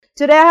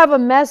Today I have a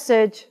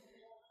message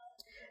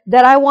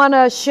that I want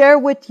to share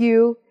with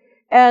you,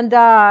 and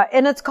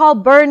it's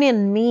called Burn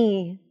in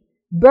Me.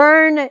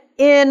 Burn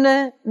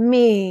in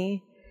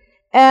Me.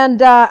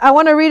 And I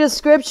want to read a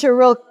scripture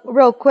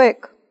real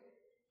quick.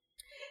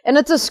 And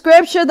it's a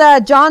scripture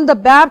that John the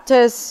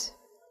Baptist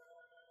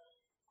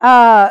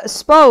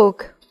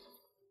spoke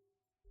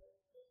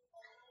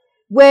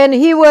when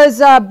he was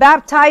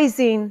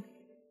baptizing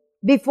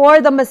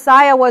before the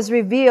Messiah was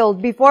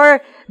revealed,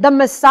 before the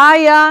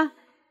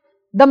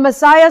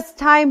Messiah's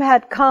time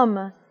had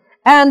come.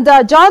 And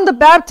John the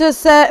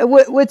Baptist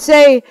would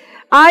say,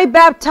 I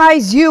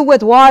baptize you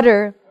with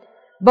water,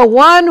 but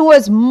one who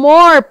is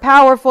more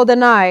powerful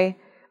than I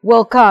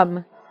will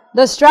come,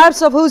 the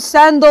straps of whose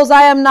sandals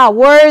I am not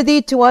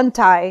worthy to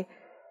untie.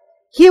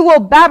 He will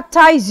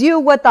baptize you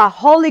with the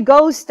Holy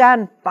Ghost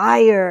and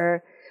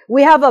fire.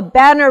 We have a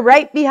banner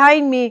right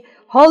behind me,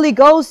 Holy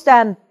Ghost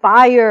and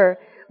fire.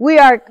 We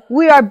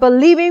are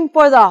believing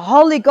for the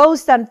Holy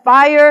Ghost and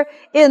fire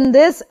in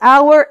this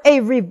hour, a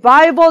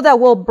revival that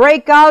will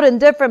break out in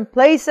different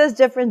places,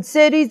 different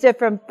cities,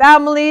 different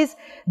families,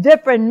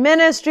 different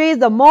ministries.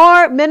 The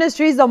more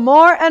ministries, the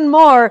more and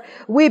more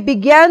we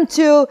begin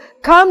to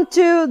come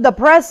to the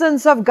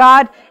presence of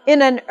God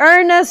in an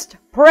earnest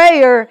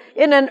prayer,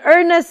 in an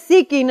earnest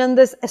seeking in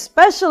this,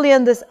 especially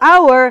in this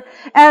hour,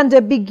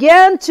 and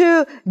begin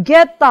to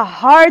get the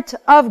heart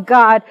of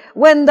God.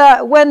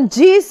 When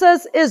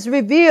Jesus is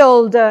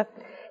revealed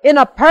in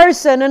a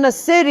person, in a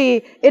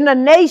city, in a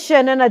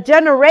nation, in a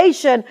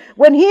generation,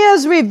 when He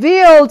is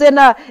revealed in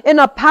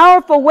a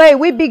powerful way,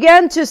 we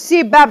begin to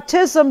see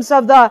baptisms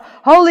of the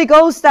Holy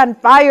Ghost and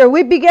fire.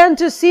 We begin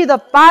to see the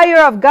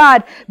fire of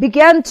God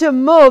begin to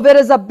move. It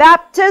is a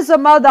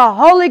baptism of the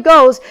Holy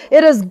Ghost.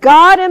 It is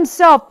God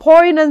Himself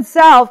pouring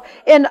Himself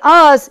in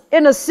us,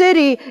 in a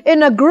city,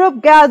 in a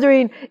group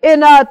gathering,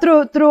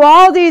 through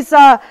all these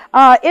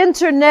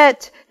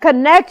internet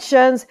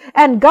connections,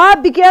 and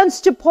God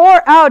begins to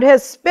pour out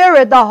His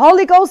Spirit, the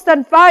Holy Ghost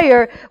and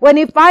fire, when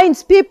He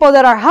finds people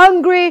that are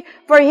hungry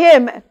for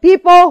Him,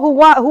 people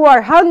who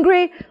are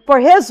hungry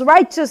for His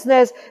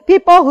righteousness,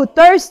 people who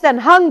thirst and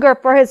hunger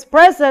for His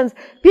presence,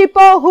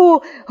 people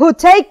who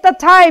take the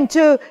time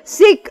to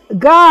seek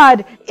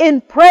God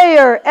in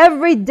prayer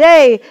every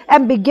day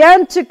and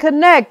begin to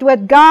connect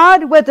with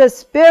God, with His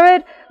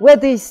Spirit,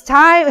 with His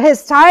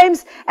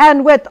times,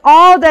 and with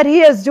all that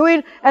He is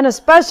doing, and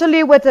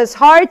especially with His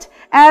heart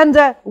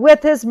and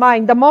with His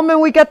mind. The moment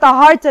we get the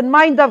heart and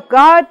mind of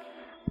God,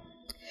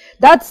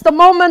 that's the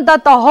moment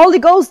that the Holy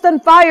Ghost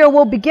and fire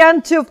will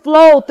begin to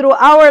flow through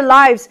our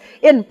lives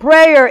in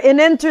prayer, in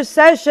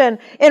intercession,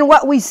 in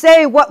what we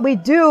say, what we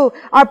do,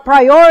 our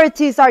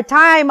priorities, our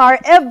time, our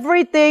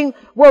everything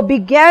will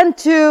begin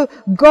to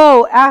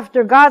go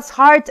after God's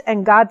heart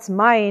and God's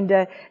mind.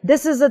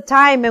 This is a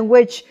time in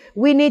which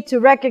we need to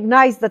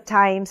recognize the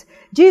times.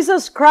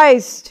 Jesus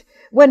Christ,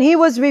 when He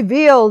was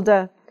revealed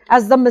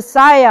as the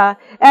Messiah,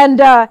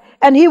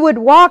 and He would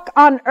walk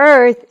on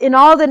earth in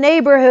all the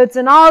neighborhoods,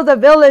 in all the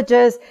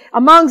villages,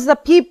 amongst the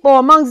people,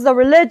 amongst the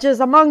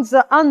religious, amongst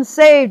the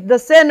unsaved, the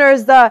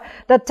sinners, the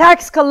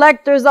tax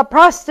collectors, the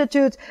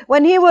prostitutes.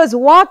 When He was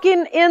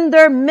walking in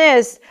their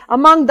midst,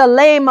 among the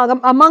lame,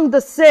 among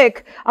the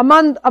sick,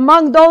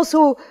 among those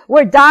who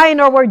were dying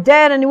or were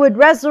dead, and He would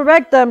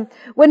resurrect them.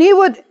 When He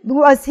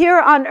was here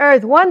on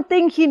earth, one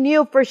thing He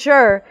knew for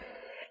sure,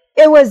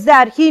 it was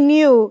that He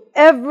knew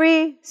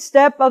every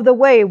step of the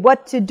way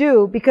what to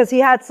do, because He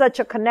had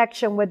such a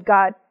connection with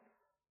God.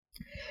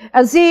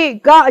 And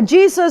see,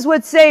 Jesus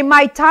would say,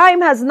 my time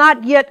has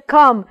not yet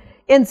come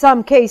in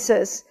some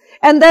cases.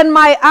 And then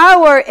my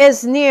hour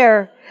is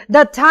near.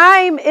 The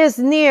time is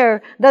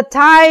near. The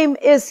time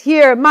is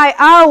here. My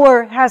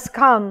hour has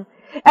come.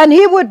 And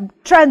He would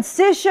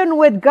transition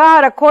with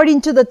God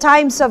according to the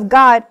times of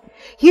God.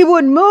 He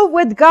would move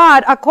with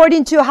God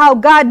according to how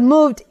God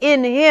moved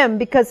in Him,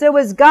 because it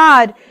was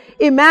God,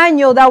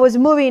 Emmanuel, that was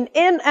moving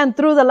in and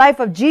through the life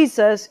of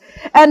Jesus.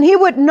 And He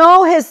would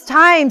know His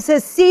times,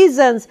 His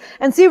seasons.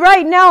 And see,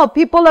 right now,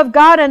 people of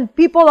God and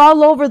people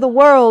all over the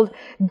world,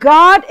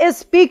 God is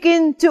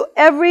speaking to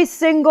every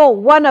single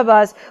one of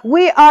us.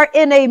 We are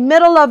in a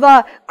middle of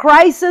a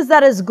crisis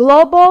that is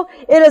global.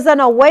 It is an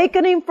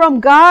awakening from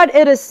God.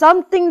 It is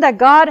something that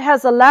God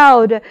has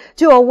allowed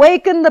to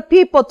awaken the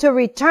people to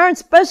return,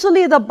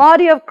 especially the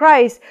body of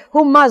Christ,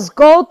 who must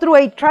go through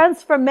a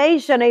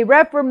transformation, a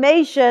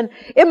reformation.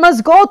 It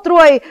must go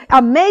through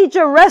a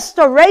major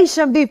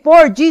restoration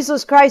before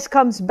Jesus Christ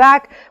comes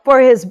back for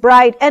His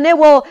bride.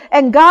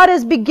 And God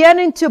is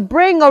beginning to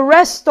bring a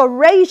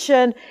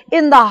restoration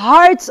in the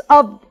hearts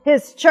of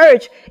His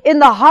church, in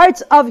the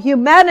hearts of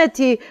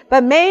humanity,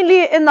 but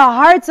mainly in the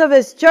hearts of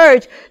His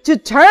church, to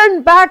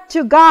turn back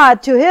to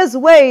God, to His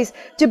ways,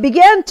 to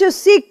begin to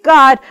seek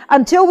God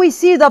until we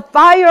see the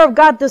fire of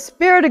God, the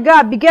Spirit of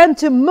God begin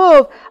to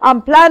move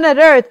on planet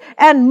Earth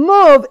and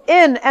move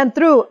in and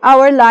through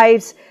our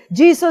lives.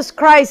 Jesus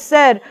Christ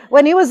said,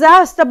 when He was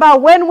asked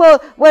about when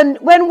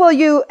will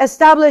you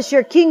establish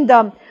your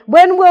kingdom,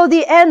 When will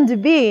the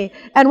end be?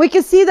 And we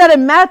can see that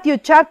in Matthew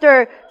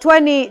chapter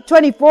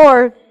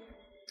 24.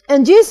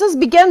 And Jesus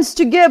begins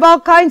to give all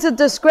kinds of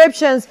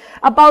descriptions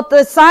about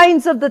the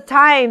signs of the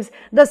times,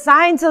 the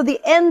signs of the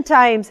end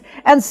times.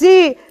 And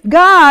see,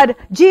 God,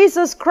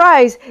 Jesus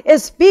Christ,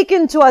 is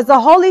speaking to us. The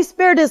Holy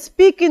Spirit is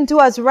speaking to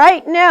us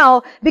right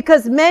now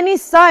because many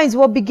signs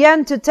will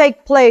begin to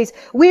take place.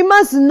 We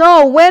must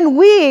know when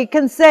we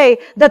can say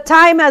the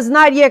time has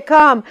not yet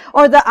come,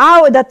 or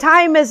the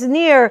time is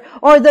near,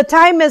 or the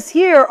time is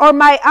here, or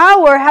my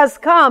hour has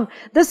come.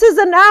 This is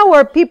an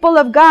hour, people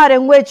of God,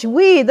 in which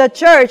we, the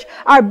church,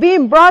 are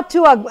being brought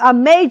to a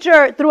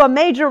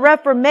major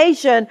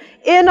reformation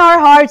in our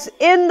hearts,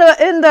 in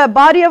the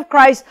body of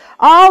Christ,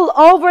 all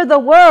over the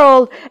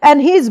world.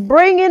 And He's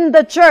bringing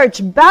the church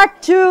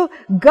back to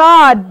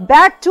God,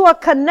 back to a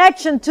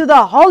connection to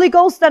the Holy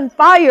Ghost and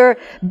fire,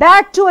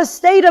 back to a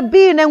state of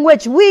being in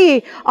which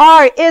we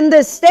are in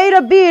this state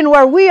of being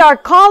where we are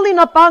calling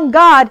upon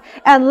God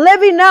and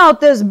living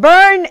out this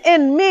burn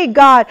in me,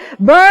 God,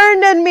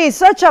 burn in me,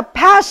 such a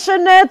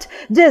passionate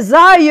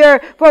desire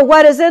for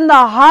what is in the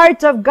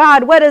heart of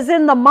God, what is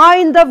in the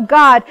mind of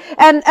God.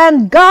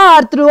 And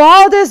God, through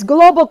all this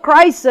global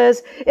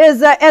crisis,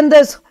 is and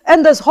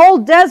this whole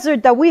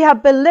desert that we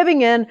have been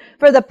living in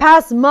for the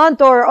past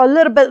month or a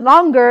little bit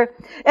longer,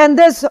 and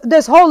this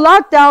whole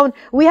lockdown,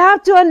 we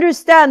have to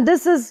understand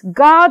this is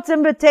God's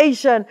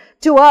invitation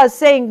to us,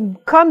 saying,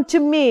 come to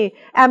me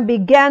and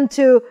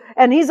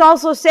and He's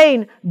also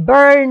saying,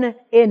 burn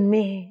in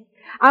me.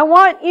 I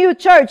want you,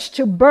 church,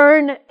 to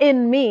burn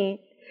in me.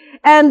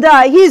 And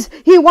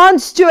He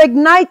wants to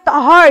ignite the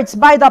hearts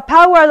by the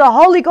power of the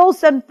Holy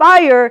Ghost and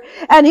fire.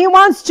 And He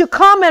wants to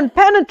come and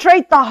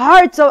penetrate the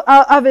hearts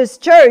of His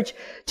church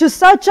to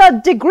such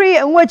a degree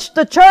in which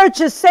the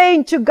church is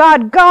saying to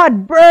God,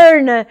 God,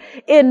 burn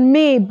in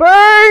me,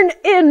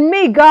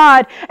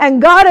 God.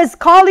 And God is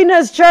calling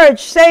His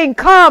church, saying,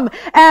 come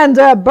and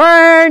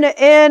burn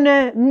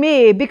in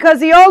me. Because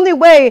the only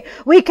way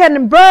we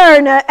can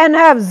burn and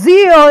have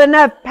zeal and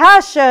have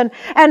passion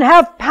and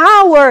have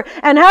power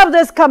and have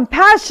this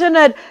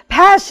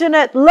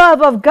passionate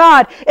love of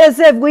God is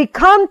if we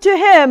come to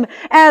Him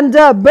and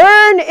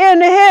burn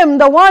in Him,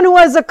 the one who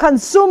has a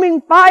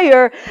consuming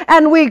fire,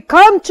 and we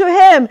come to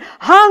Him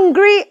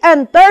hungry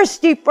and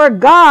thirsty for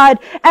God,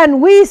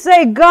 and we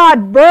say,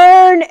 God,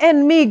 burn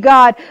in me,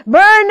 God,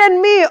 burn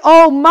in me,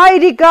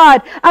 Almighty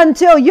God,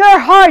 until your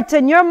heart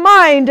and your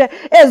mind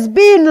is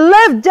being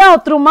lived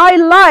out through my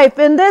life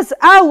in this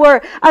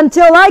hour,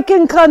 until I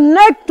can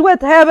connect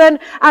with heaven,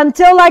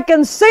 until I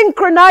can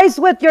synchronize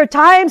with your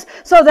times,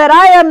 so that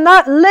I am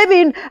not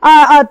living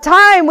a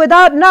time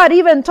without not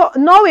even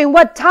knowing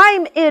what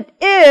time it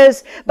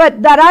is,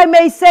 but that I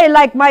may say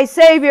like my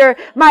Savior,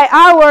 my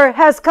hour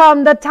has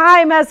come, the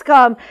time has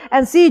come.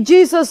 And see,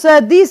 Jesus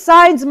said these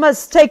signs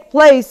must take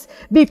place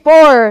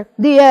before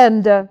the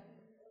end.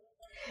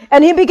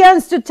 And He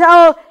begins to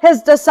tell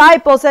His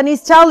disciples, and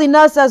He's telling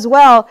us as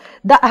well,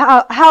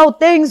 how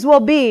things will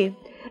be.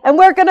 And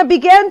we're going to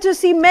begin to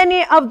see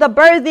many of the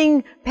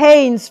birthing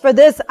pains for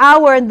this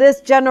hour and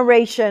this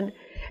generation.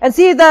 And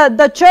see,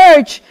 the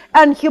church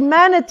and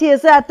humanity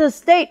is at this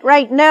state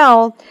right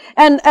now.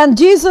 And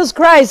Jesus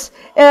Christ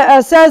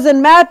says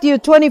in Matthew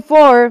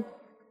 24,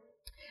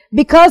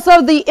 because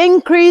of the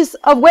increase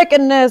of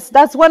wickedness,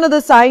 that's one of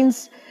the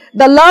signs,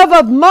 the love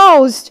of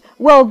most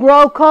will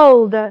grow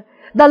cold.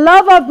 The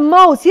love of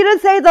most. He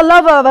didn't say the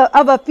love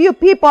of a few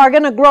people are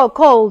going to grow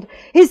cold.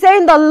 He's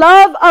saying the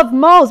love of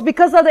most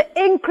because of the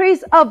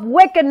increase of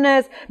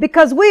wickedness,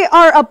 because we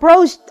are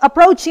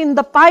approaching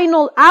the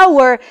final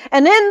hour.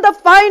 And in the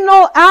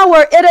final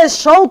hour, it is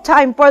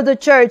showtime for the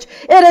church.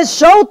 It is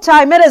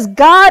showtime. It is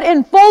God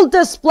in full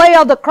display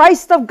of the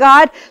Christ of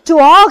God to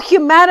all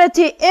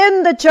humanity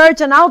in the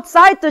church and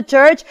outside the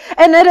church.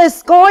 And it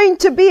is going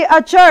to be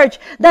a church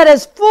that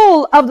is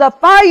full of the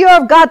fire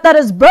of God, that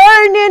is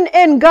burning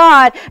in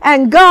God.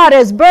 And God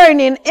is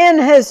burning in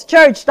His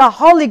church, the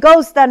Holy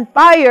Ghost and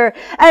fire.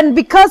 And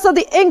because of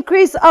the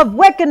increase of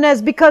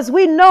wickedness, because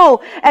we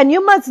know, and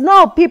you must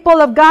know,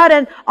 people of God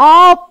and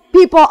all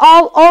people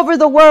all over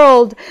the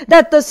world,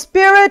 that the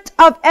spirit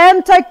of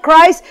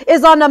Antichrist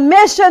is on a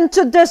mission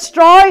to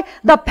destroy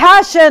the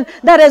passion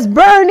that is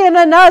burning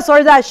in us,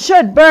 or that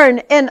should burn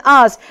in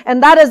us.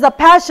 And that is the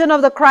passion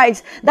of the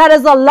Christ. That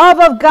is the love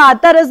of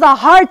God. That is the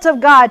heart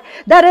of God.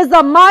 That is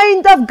the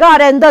mind of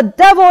God. And the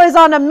devil is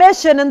on a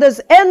mission in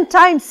this end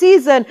time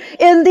season,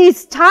 in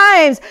these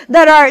times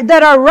that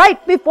are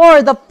right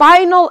before the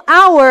final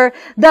hour.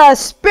 The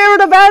spirit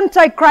of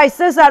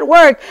Antichrist is at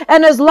work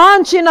and is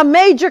launching a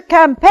major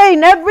campaign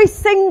every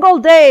single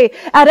day,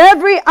 at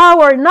every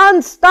hour,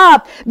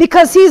 non-stop,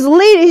 because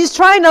he's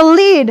trying to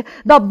lead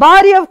the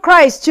body of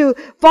Christ to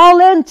fall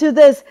into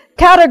this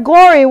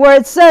category where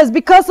it says,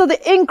 because of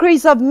the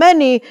increase of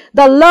many,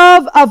 the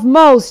love of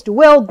most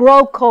will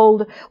grow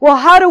cold. Well,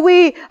 how do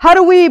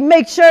we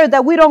make sure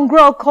that we don't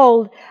grow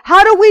cold?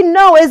 How do we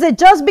know? Is it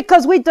just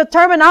because we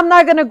determine I'm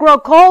not going to grow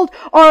cold?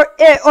 Or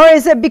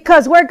is it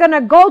because we're going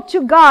to go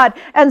to God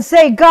and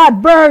say,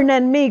 God, burn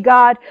in me,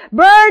 God.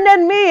 Burn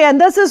in me. And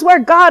this is where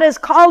God is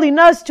calling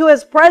us to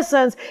His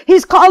presence.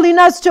 He's calling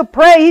us to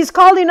pray. He's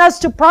calling us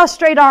to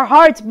prostrate our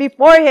hearts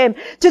before Him,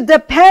 to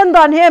depend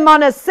on Him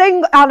on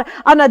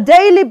a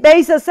daily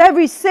basis,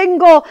 every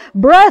single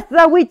breath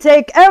that we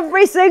take,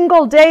 every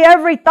single day,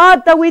 every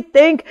thought that we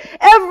think,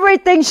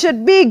 everything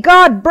should be,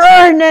 God,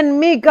 burn in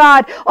me,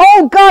 God.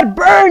 Oh, God,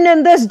 burn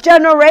in this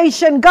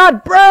generation.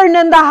 God, burn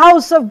in the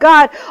house of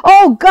God.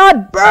 Oh,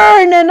 God,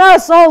 burn in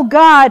us, oh,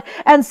 God.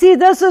 And see,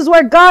 this is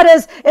where God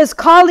is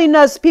calling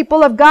us,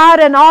 people of God,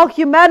 and all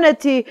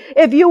humanity.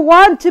 If you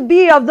want to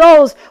be of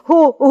those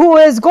who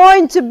is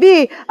going to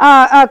be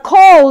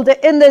cold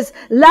in this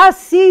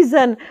last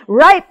season,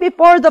 right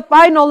before the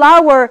final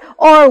hour,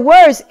 or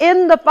worse,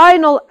 in the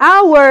final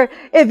hour,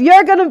 if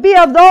you're going to be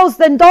of those,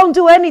 then don't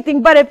do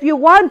anything. But if you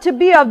want to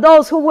be of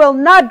those who will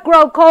not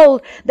grow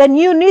cold, then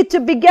you need to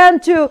begin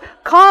to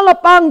call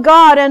upon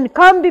God and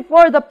come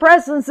before the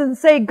presence and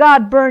say,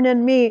 God, burn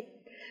in me.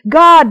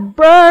 God,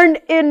 burn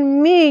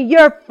in me.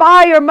 Your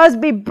fire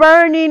must be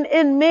burning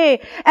in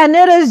me. And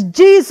it is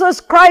Jesus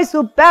Christ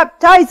who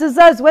baptizes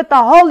us with the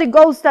Holy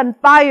Ghost and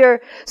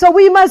fire. So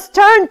we must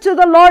turn to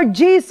the Lord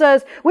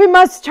Jesus. We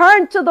must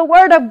turn to the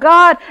Word of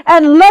God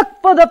and look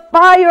for the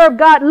fire of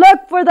God.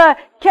 Look for the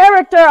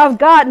character of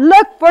God.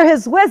 Look for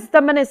His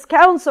wisdom and His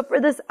counsel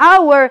for this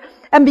hour.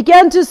 And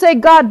begin to say,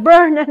 God,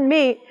 burn in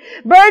me.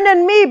 Burn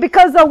in me,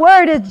 because the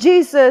Word is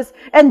Jesus.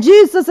 And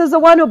Jesus is the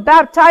one who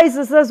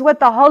baptizes us with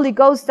the Holy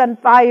Ghost and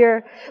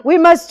fire. We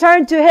must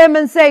turn to Him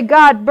and say,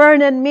 God,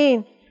 burn in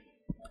me.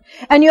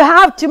 And you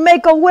have to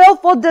make a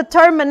willful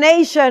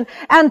determination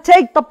and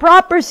take the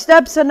proper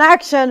steps in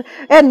action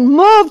and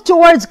move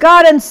towards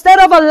God instead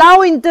of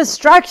allowing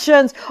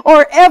distractions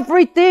or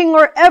everything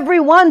or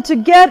everyone to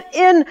get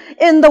in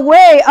the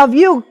way of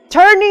you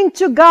turning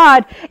to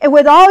God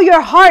with all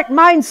your heart,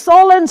 mind,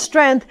 soul, and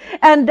strength,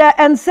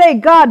 and say,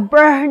 God,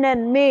 burn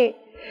in me.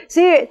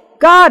 See,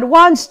 God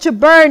wants to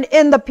burn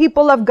in the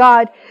people of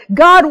God.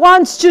 God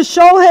wants to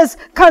show His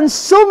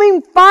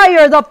consuming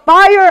fire, the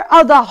fire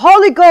of the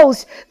Holy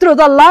Ghost, through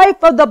the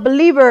life of the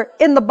believer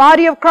in the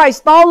body of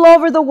Christ all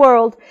over the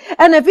world.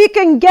 And if He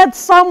can get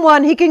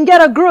someone, He can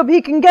get a group,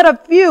 He can get a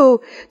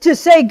few to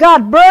say,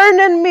 God, burn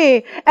in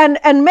me,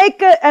 and make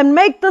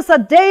this a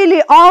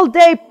daily, all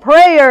day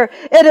prayer.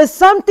 It is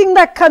something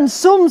that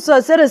consumes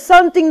us. It is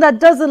something that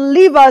doesn't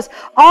leave us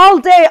all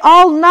day,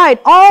 all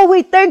night. All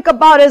we think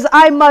about is,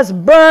 I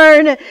must burn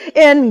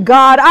in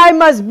God. I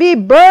must be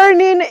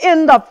burning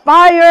in the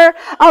fire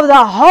of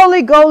the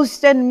Holy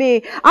Ghost in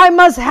me. I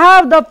must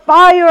have the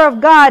fire of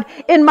God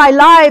in my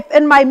life,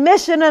 in my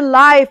mission in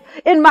life,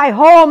 in my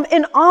home,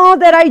 in all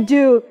that I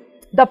do.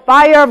 The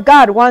fire of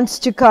God wants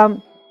to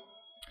come.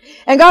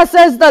 And God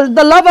says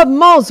the love of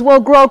most will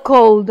grow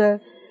cold.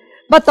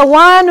 But the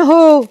one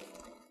who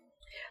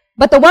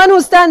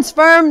stands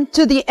firm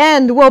to the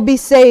end will be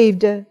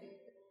saved.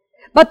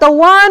 But the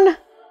one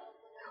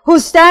who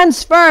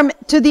stands firm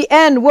to the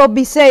end will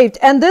be saved.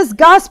 And this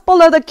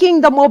gospel of the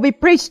kingdom will be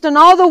preached in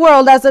all the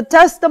world as a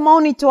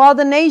testimony to all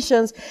the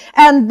nations.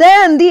 And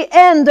then the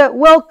end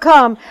will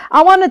come.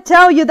 I want to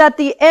tell you that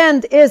the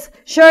end is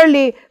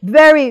surely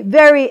very,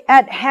 very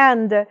at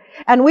hand.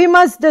 And we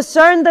must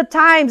discern the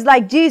times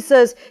like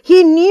Jesus.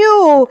 He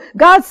knew,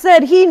 God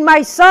said,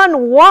 my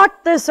son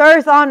walked this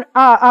earth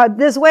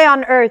this way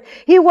on earth.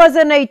 He was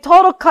in a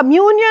total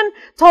communion,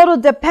 total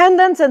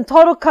dependence, and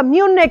total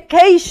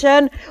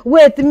communication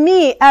with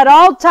me at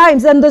all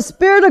times. And the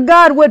Spirit of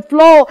God would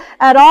flow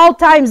at all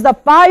times. The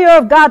fire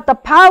of God, the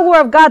power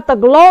of God, the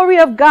glory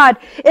of God.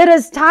 It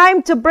is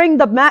time to bring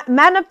the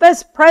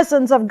manifest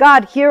presence of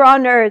God here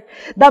on earth.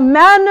 The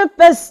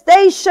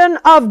manifestation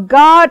of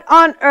God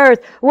on earth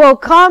will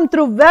come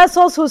through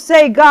vessels who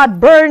say, God,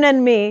 burn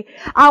in me.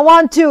 I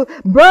want to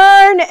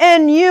burn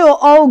in you,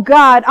 oh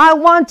God. I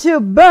want to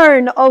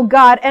burn, oh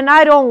God. And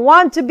I don't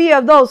want to be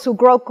of those who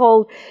grow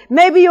cold.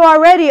 Maybe you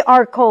already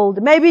are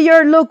cold. Maybe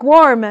you're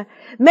lukewarm.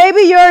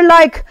 Maybe you're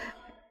like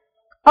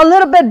a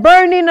little bit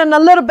burning and a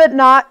little bit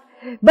not.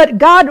 But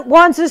God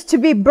wants us to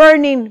be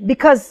burning,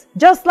 because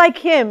just like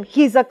Him,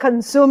 He's a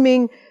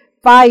consuming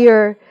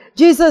fire.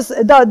 Jesus,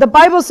 the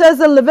Bible says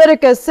in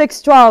Leviticus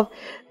 6:12,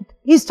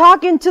 He's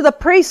talking to the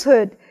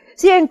priesthood.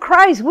 See, in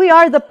Christ, we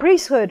are the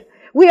priesthood.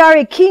 We are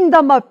a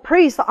kingdom of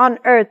priests on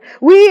earth.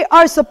 We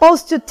are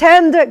supposed to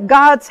tend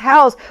God's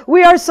house.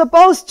 We are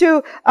supposed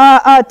to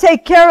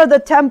take care of the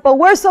temple.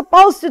 We're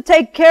supposed to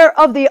take care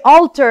of the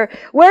altar.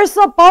 We're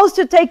supposed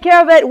to take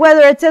care of it,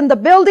 whether it's in the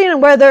building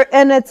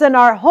and it's in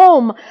our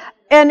home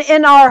and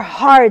in our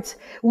hearts.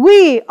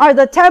 We are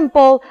the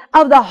temple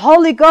of the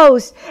Holy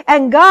Ghost,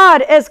 and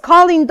God is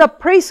calling the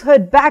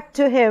priesthood back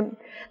to Him.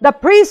 The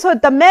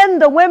priesthood, the men,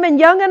 the women,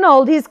 young and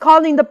old, He's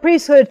calling the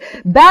priesthood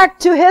back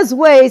to His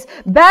ways,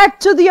 back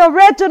to the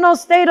original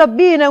state of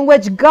being, in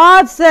which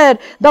God said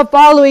the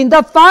following: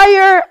 the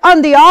fire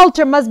on the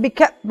altar must be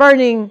kept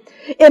burning.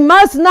 It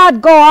must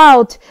not go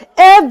out.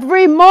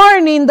 Every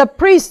morning the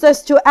priest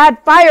is to add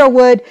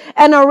firewood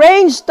and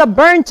arrange the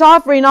burnt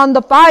offering on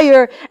the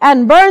fire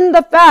and burn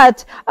the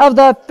fat of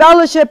the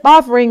fellowship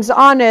offerings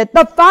on it.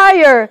 The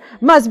fire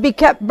must be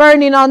kept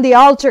burning on the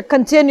altar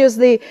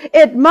continuously.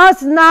 It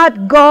must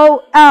not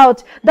go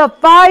out. The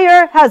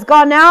fire has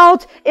gone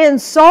out in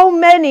so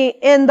many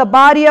in the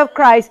body of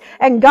Christ.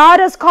 And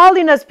God is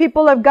calling us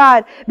people of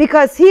God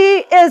because He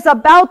is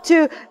about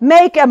to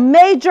make a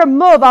major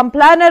move on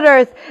planet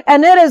Earth,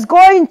 and it is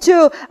going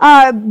to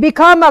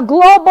become a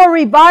global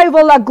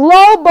revival, a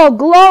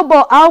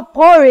global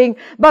outpouring.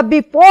 But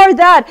before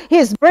that,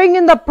 He's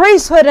bringing the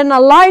priesthood in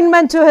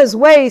alignment to His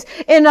ways,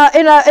 in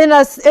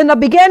the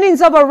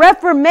beginnings of a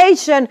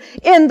reformation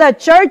in the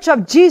church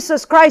of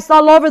Jesus Christ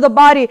all over the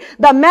body.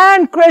 The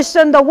man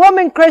Christian, the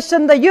woman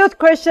Christian, the youth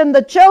Christian,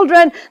 the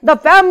children, the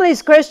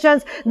families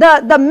Christians,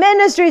 the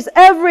ministries,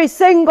 every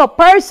single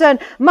person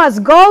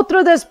must go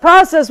through this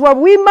process where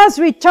we must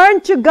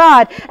return to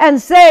God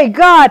and say,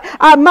 God,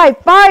 my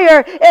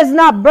fire is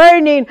not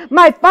burning.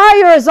 My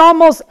fire is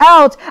almost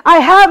out. I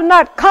have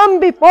not come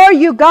before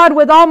you, God,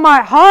 with all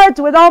my heart,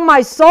 with all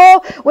my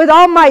soul, with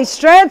all my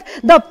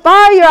strength. The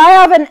fire, I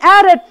haven't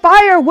added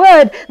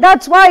firewood.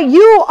 That's why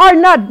you are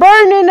not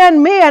burning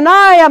in me and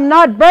I am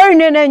not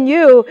burning in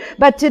you.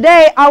 But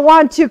today I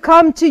want to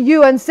come to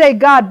you and say,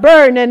 God,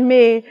 burn in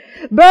me.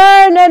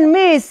 Burn in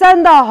me.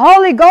 Send the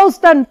Holy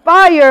Ghost and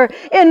fire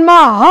in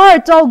my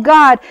heart, oh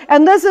God.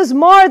 And this is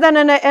more than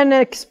an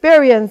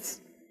experience.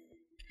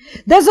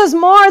 This is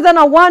more than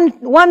a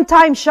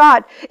one-time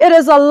shot. It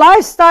is a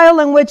lifestyle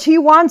in which He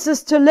wants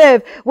us to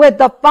live with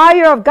the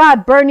fire of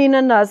God burning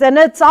in us. And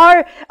it's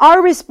our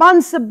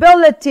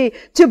responsibility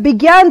to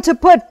begin to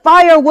put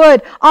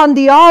firewood on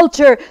the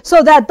altar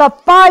so that the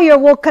fire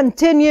will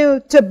continue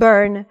to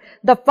burn.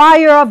 The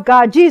fire of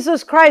God.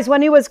 Jesus Christ,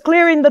 when He was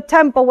clearing the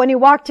temple, when He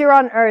walked here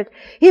on earth,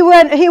 He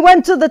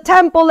went to the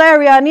temple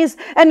area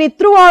and He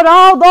threw out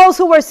all those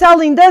who were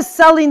selling this,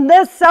 selling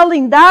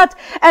that,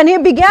 and He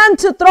began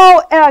to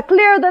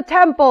clear the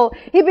temple.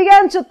 He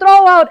began to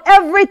throw out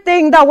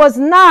everything that was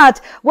not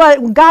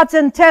what God's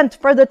intent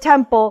for the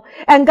temple.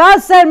 And God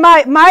said,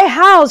 my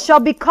house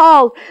shall be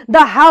called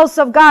the house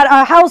of God,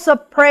 a house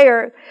of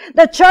prayer.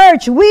 The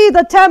church, we,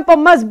 the temple,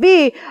 must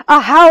be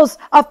a house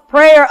of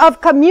prayer, of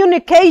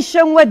communication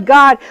with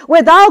God.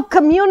 Without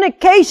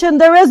communication,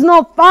 there is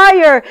no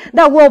fire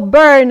that will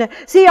burn.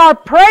 See, our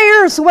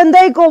prayers, when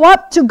they go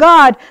up to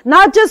God,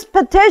 not just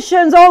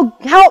petitions, oh,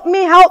 help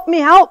me, help me,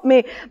 help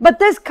me, but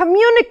this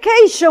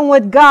communication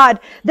with God,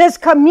 this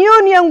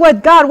communion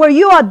with God, where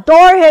you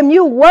adore Him,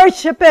 you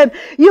worship Him,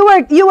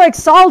 you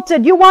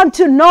exalted, you want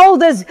to know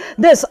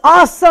this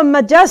awesome,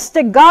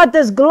 majestic God,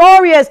 this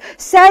glorious,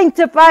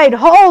 sanctified,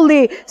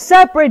 holy,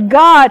 separate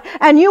God,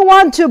 and you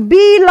want to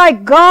be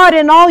like God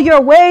in all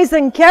your ways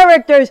and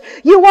characters.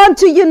 You want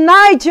to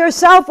unite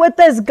yourself with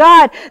this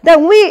God.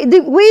 Then we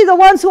the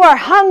ones who are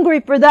hungry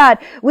for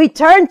that, we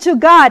turn to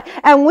God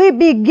and we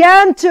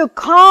begin to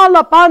call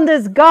upon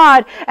this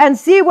God. And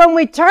see, when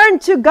we turn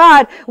to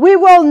God, we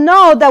will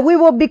know that we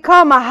will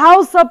become a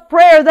house of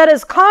prayer that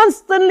is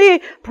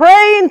constantly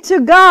praying to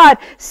God,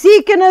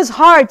 seeking His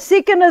heart,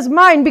 seeking His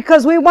mind,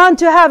 because we want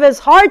to have His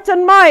heart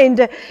and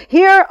mind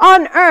here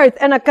on earth,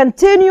 and a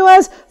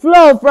continuous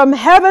flow from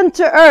heaven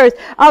to earth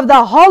of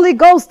the Holy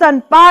Ghost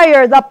and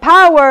fire, the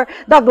power,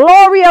 the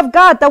glory of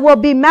God that will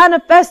be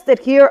manifested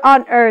here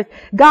on earth.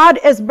 God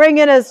is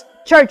bringing His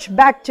church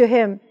back to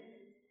Him.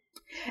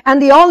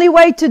 And the only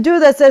way to do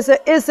this is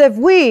if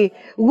we,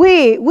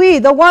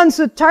 the ones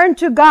who turn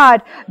to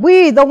God,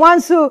 we, the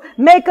ones who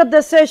make a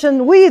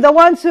decision, we, the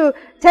ones who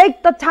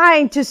take the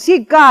time to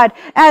seek God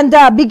and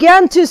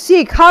begin to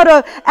seek how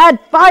to add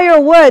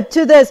firewood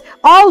to this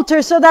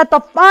altar so that the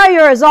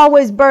fire is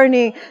always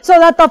burning, so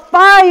that the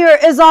fire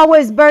is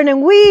always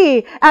burning.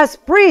 We, as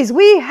priests,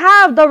 we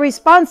have the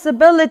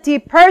responsibility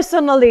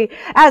personally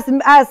as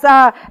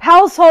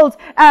households.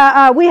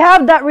 We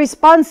have that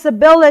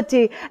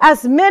responsibility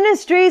as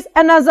ministries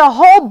and as a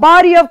whole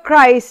body of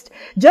Christ.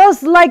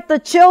 Just like the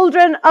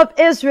children of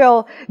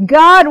Israel,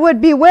 God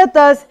would be with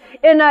us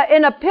in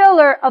a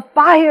pillar of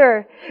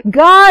fire.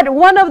 God,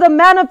 one of the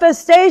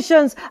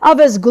manifestations of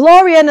His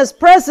glory and His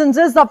presence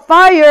is the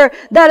fire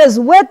that is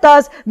with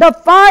us. The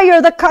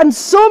fire, the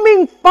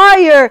consuming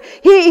fire.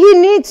 He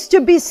needs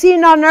to be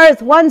seen on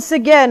earth once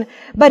again,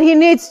 but He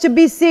needs to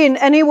be seen,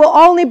 and He will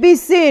only be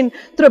seen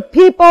through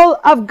people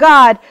of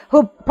God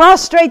who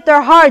prostrate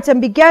their hearts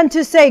and begin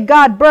to say,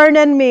 God, burn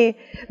in me.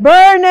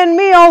 Burn in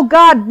me, oh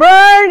God,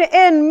 burn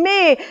in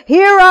me.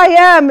 Here I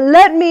am.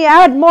 Let me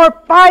add more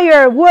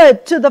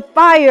firewood to the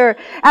fire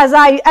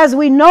as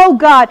we know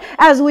God,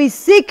 as we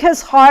seek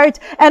His heart,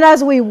 and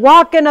as we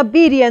walk in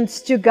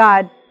obedience to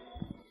God.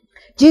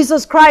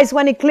 Jesus Christ,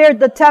 when He cleared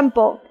the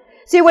temple.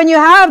 See, when you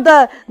have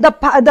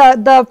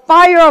the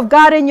fire of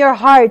God in your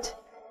heart,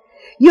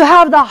 you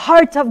have the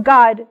heart of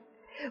God.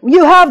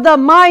 You have the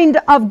mind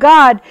of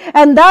God,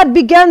 and that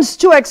begins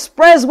to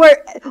express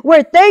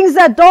where things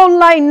that don't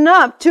line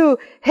up to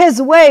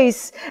His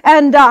ways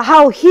and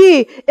how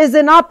He is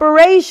in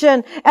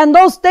operation, and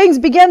those things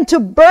begin to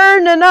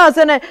burn in us,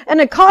 and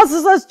it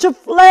causes us to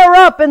flare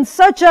up in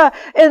such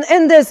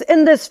in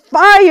this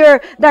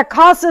fire that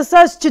causes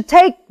us to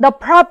take the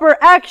proper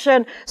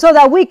action so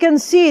that we can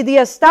see the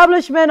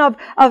establishment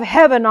of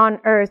heaven on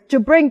earth, to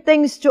bring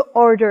things to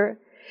order.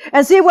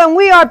 And see, when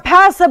we are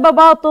passive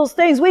about those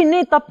things, we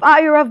need the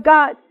fire of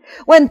God.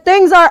 When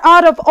things are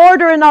out of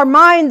order in our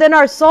mind, in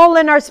our soul,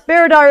 in our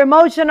spirit, our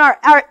emotion, our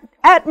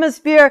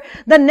atmosphere,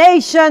 the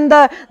nation,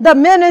 the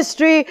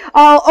ministry,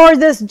 or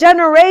this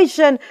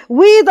generation,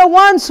 we, the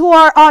ones who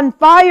are on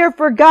fire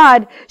for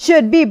God,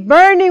 should be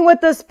burning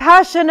with this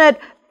passionate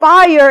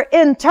fire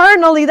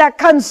internally that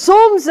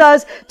consumes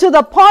us to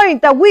the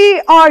point that we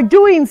are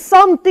doing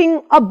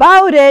something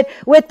about it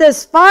with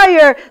this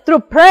fire through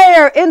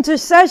prayer,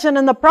 intercession,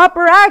 and the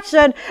proper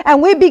action.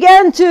 And we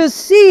begin to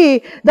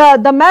see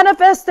the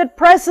manifested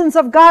presence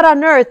of God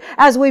on earth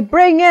as we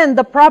bring in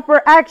the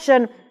proper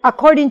action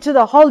according to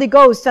the Holy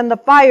Ghost and the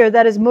fire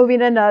that is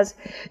moving in us.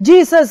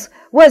 Jesus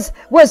was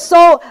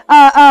so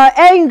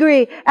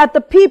angry at the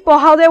people,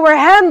 how they were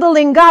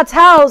handling God's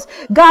house,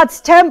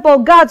 God's temple,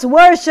 God's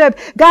worship,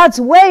 God's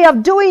way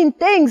of doing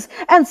things.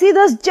 And see,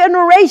 this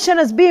generation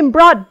is being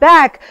brought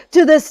back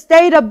to the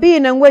state of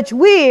being in which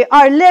we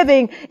are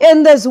living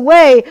in this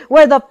way,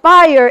 where the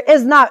fire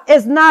is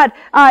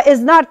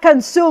not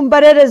consumed,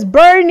 but it is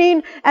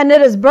burning, and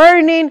it is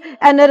burning,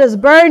 and it is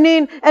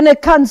burning, and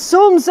it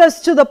consumes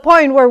us to the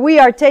point where we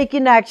are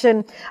taking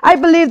action. I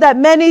believe that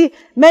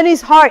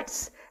many's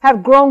hearts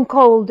have grown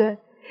cold.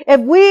 If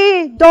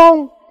we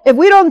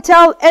don't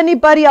tell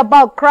anybody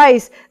about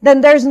Christ, then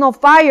there's no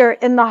fire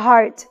in the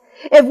heart.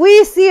 If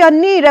we see a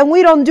need and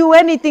we don't do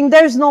anything,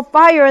 there's no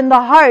fire in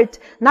the heart,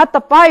 not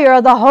the fire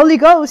of the Holy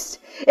Ghost.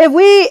 If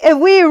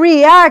we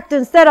react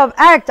instead of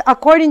act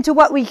according to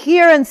what we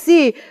hear and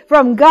see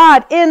from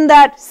God in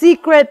that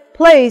secret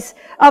place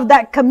of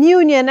that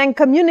communion and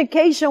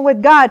communication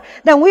with God,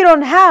 then we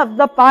don't have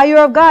the fire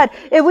of God.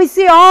 If we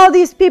see all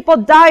these people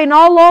dying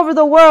all over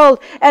the world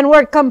and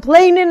we're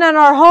complaining in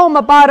our home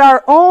about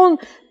our own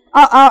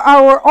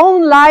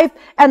life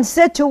and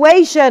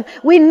situation,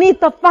 we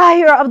need the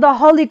fire of the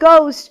Holy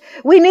Ghost.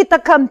 We need the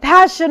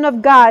compassion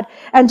of God.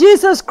 And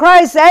Jesus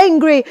Christ,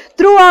 angry,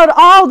 threw out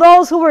all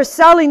those who were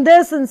selling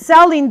this and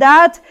selling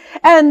that.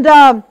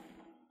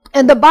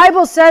 And the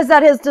Bible says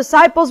that His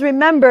disciples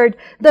remembered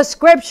the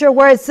scripture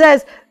where it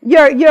says,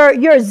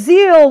 your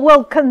zeal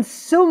will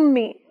consume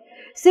me.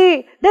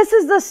 See, this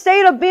is the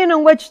state of being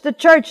in which the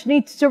church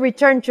needs to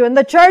return to. And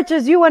the church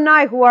is you and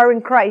I who are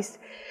in Christ.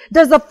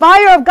 Does the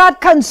fire of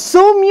God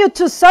consume you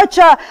to such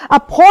a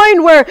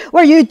point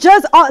where you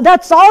just,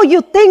 that's all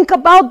you think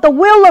about, the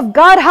will of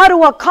God, how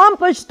to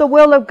accomplish the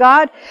will of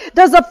God?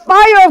 Does the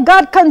fire of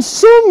God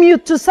consume you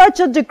to such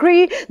a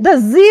degree, the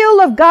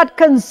zeal of God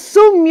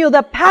consume you,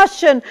 the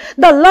passion,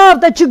 the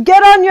love, that you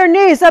get on your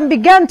knees and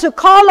begin to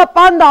call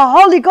upon the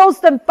Holy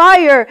Ghost and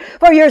fire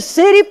for your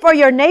city, for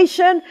your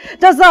nation?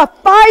 Does the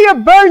fire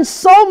burn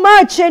so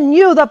much in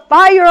you, the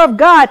fire of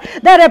God,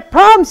 that it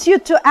prompts you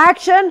to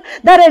action,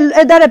 that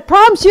it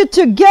prompts you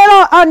to get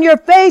on your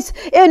face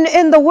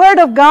in the Word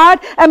of God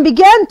and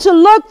begin to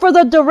look for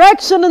the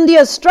direction and the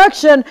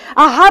instruction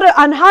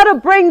on how to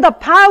bring the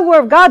power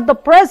of God, the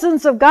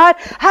presence of God,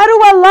 how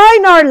to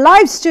align our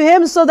lives to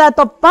Him so that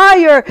the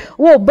fire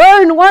will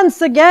burn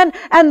once again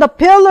and the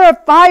pillar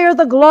of fire,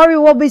 the glory,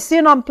 will be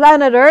seen on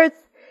planet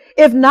Earth.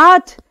 If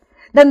not,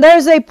 then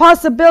there's a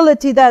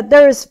possibility that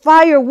there is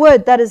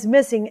firewood that is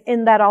missing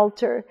in that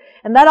altar.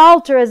 And that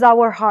altar is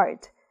our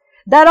heart.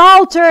 That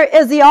altar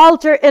is the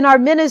altar in our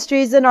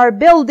ministries, in our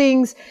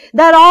buildings.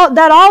 That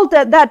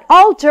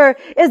altar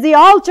is the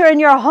altar in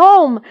your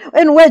home,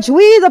 in which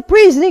we, the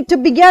priests, need to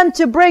begin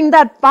to bring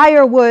that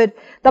firewood.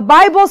 The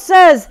Bible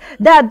says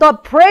that the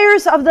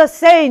prayers of the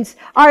saints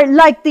are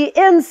like the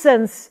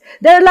incense.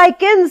 They're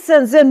like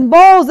incense in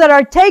bowls that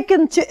are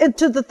taken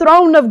to the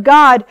throne of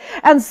God.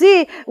 And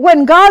see,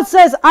 when God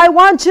says, I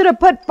want you to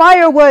put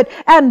firewood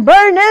and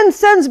burn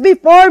incense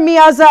before me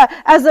as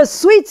a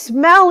sweet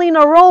smelling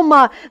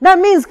aroma, that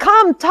means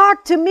come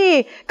talk to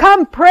me.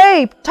 Come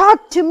pray.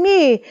 Talk to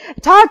me.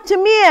 Talk to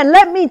me and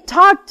let me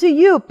talk to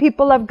you,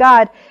 people of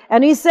God.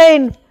 And He's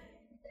saying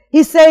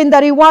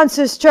that He wants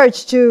His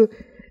church to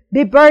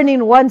be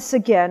burning once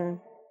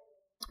again.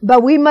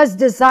 But we must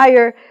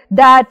desire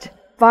that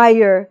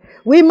fire.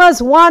 We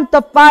must want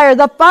the fire.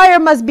 The fire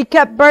must be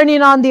kept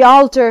burning on the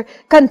altar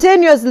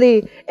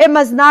continuously. It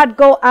must not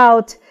go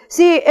out.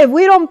 See, if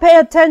we don't pay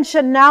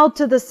attention now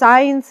to the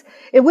signs,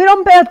 if we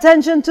don't pay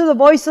attention to the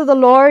voice of the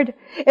Lord,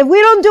 if we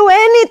don't do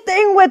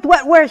anything with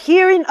what we're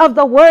hearing of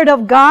the Word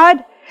of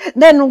God,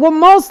 then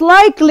most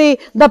likely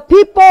the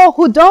people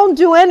who don't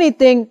do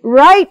anything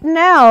right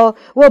now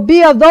will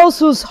be of those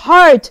whose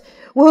heart,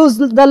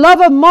 the love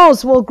of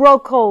most will grow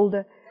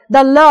cold.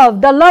 The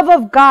love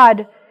of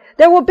God,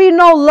 There will be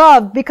no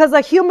love because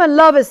the human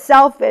love is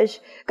selfish.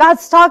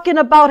 God's talking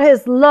about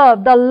His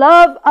love. The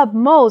love of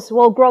most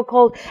will grow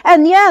cold.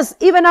 And yes,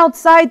 even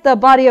outside the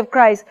body of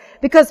Christ.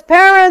 Because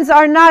parents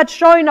are not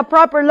showing a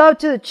proper love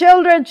to the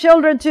children,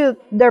 children to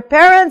their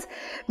parents.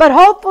 But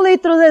hopefully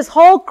through this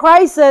whole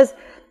crisis,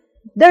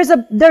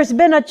 there's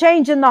been a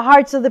change in the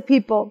hearts of the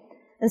people.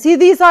 And see,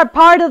 these are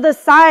part of the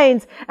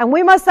signs. And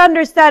we must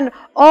understand,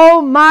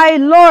 oh my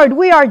Lord,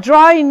 we are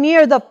drawing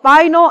near the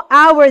final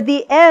hour,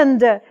 the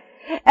end.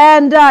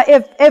 And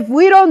if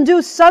we don't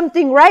do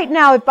something right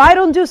now, if I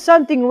don't do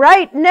something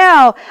right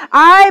now,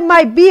 I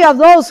might be of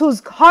those whose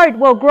heart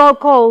will grow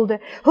cold,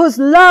 whose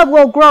love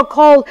will grow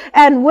cold,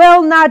 and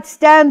will not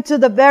stand to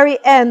the very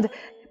end.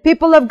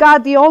 People of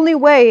God, the only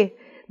way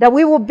that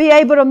we will be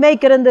able to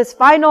make it in this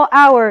final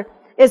hour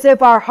is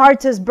if our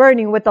heart is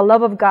burning with the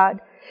love of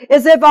God.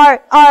 Is if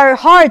our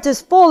heart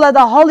is full of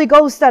the Holy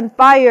Ghost and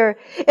fire.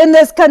 In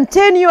this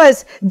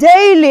continuous,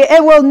 daily,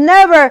 it will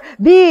never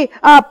be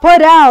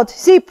put out.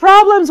 See,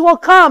 problems will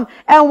come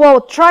and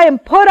will try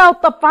and put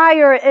out the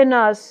fire in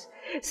us.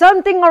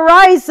 Something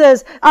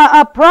arises,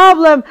 a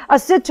problem, a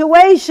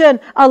situation,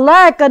 a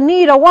lack, a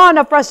need, a want,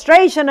 a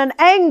frustration, an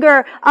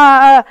anger,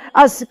 a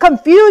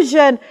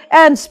confusion,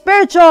 and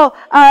spiritual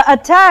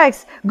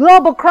attacks,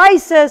 global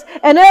crisis,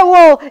 and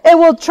it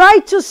will try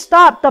to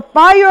stop the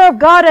fire of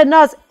God in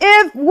us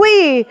if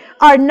we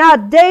are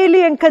not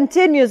daily and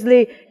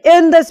continuously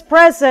in this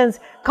presence,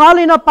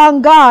 calling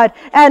upon God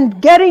and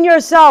getting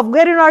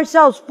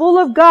ourselves full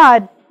of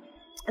God.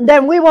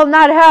 Then we will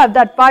not have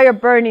that fire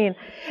burning.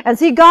 And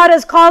see, God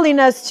is calling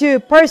us to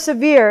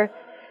persevere,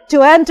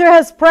 to enter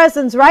His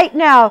presence right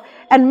now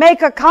and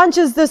make a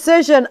conscious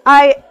decision.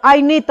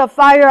 I need the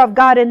fire of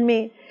God in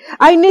me.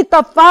 I need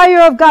the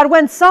fire of God.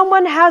 When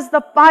someone has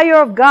the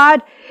fire of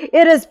God,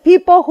 it is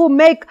people who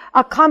make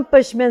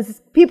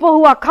accomplishments, people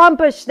who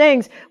accomplish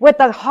things with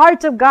the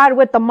heart of God,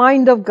 with the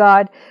mind of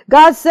God.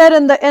 God said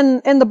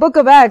in the book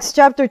of Acts,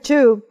 chapter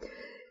 2,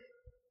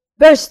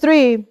 verse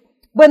 3,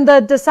 when the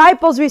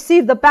disciples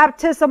received the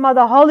baptism of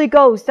the Holy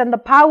Ghost and the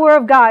power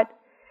of God,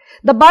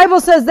 the Bible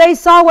says they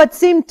saw what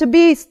seemed to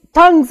be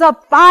tongues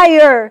of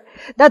fire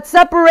that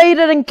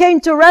separated and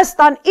came to rest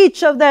on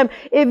each of them.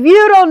 If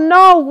you don't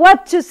know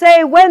what to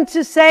say, when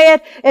to say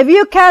it, if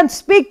you can't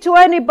speak to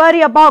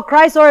anybody about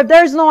Christ, or if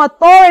there's no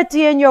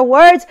authority in your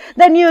words,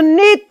 then you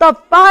need the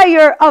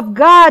fire of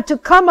God to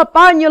come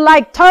upon you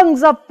like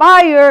tongues of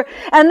fire,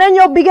 and then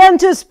you'll begin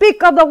to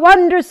speak of the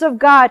wonders of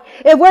God.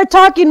 If we're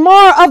talking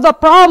more of the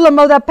problem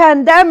of the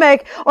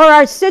pandemic, or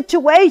our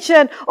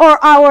situation,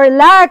 or our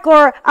lack,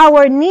 or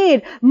our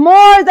need,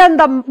 more than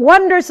the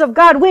wonders of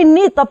God, we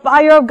need the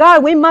fire of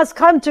God. We must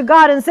come to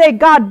God and say,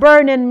 God,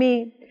 burn in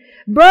me.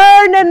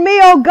 Burn in me,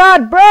 oh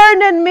God,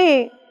 burn in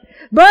me.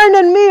 Burn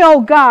in me, oh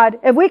God.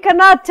 If we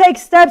cannot take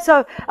steps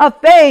of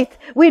faith,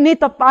 we need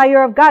the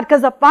fire of God,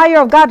 because the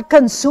fire of God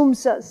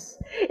consumes us.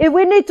 If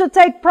we need to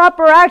take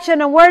proper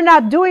action and we're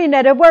not doing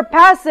it, if we're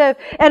passive,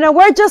 and if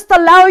we're just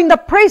allowing the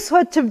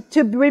priesthood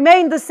to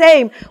remain the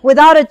same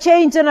without a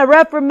change and a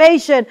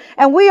reformation,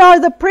 and we are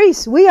the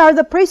priests, we are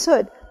the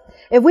priesthood.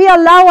 If we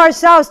allow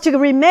ourselves to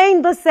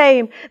remain the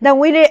same, then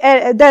we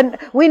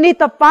need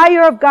the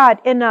fire of God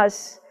in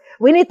us.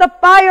 We need the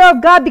fire of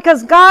God,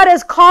 because God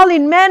is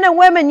calling men and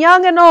women,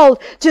 young and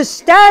old, to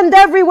stand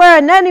everywhere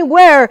and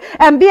anywhere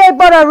and be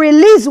able to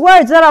release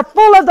words that are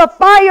full of the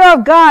fire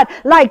of God,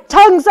 like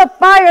tongues of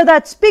fire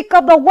that speak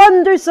of the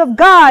wonders of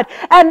God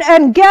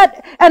and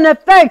get an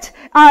effect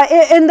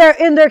in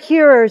their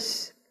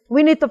hearers.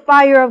 We need the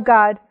fire of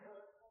God.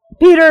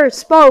 Peter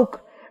spoke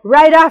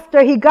right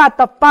after he got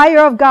the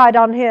fire of God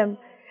on him.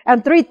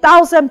 And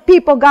 3,000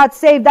 people got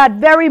saved that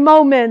very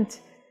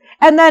moment.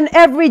 And then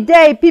every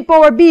day people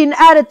were being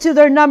added to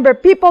their number.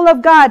 People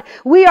of God,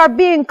 we are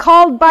being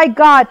called by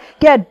God.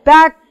 Get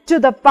back to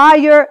the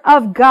fire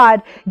of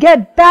God.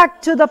 Get back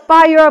to the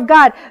fire of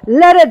God.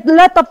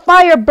 Let the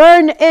fire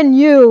burn in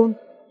you.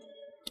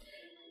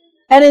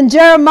 And in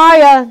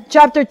Jeremiah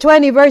chapter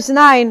 20 verse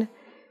 9,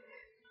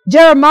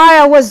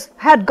 Jeremiah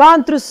had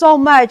gone through so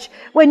much.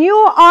 When you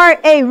are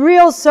a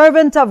real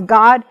servant of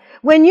God,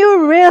 when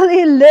you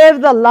really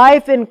live the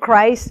life in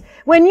Christ,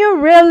 when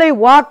you really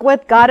walk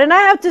with God, and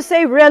I have to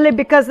say really,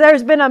 because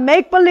there's been a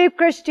make-believe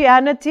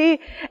Christianity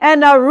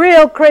and a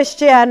real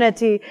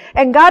Christianity.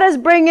 And God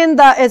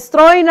is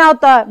throwing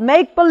out the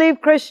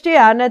make-believe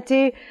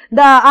Christianity,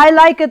 the I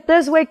like it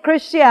this way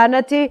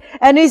Christianity,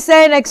 and He's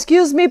saying,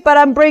 excuse me, but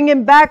I'm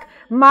bringing back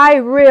my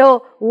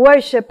real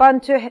worship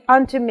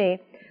unto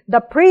me. The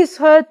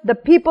priesthood, the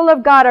people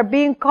of God are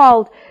being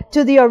called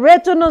to the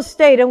original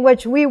state in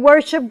which we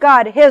worship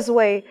God His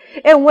way,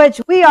 in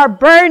which we are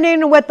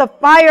burning with the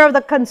fire of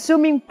the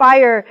consuming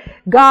fire,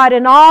 God,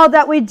 in all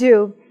that we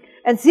do.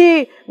 And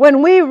see,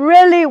 when we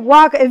really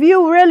walk, if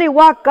you really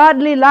walk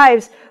godly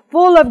lives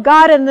full of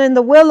God and in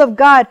the will of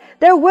God,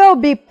 there will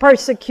be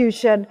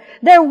persecution.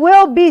 There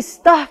will be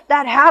stuff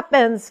that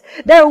happens.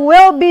 There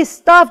will be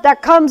stuff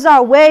that comes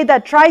our way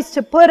that tries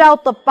to put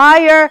out the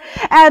fire.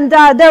 And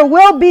there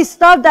will be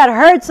stuff that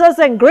hurts us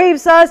and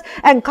grieves us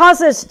and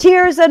causes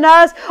tears in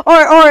us,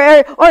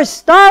 or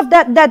stuff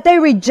that they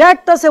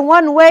reject us in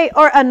one way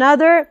or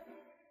another.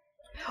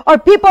 Or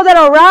people that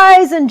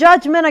arise in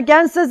judgment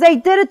against us, they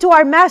did it to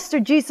our Master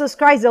Jesus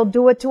Christ, they'll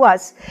do it to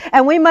us.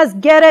 And we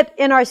must get it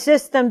in our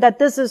system that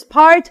this is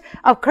part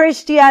of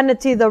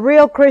Christianity, the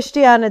real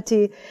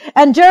Christianity.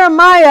 And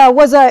Jeremiah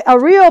was a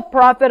real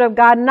prophet of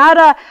God, not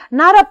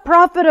a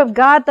prophet of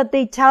God that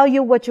they tell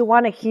you what you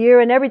want to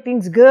hear and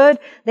everything's good.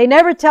 They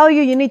never tell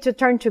you you need to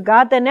turn to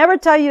God. They never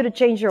tell you to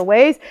change your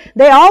ways.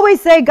 They always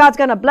say God's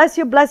going to bless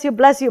you, bless you,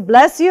 bless you,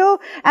 bless you.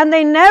 And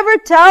they never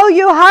tell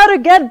you how to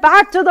get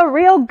back to the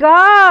real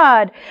God.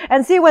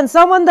 And see, when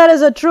someone that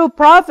is a true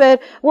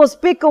prophet will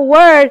speak a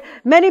word,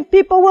 many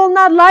people will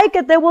not like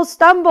it. They will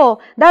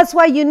stumble. That's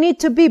why you need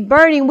to be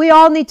burning. We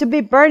all need to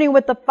be burning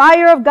with the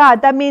fire of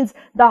God. That means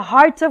the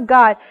heart of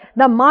God,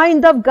 the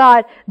mind of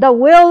God, the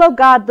will of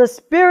God, the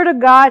Spirit of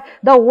God,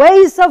 the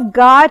ways of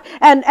God.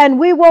 And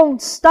we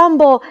won't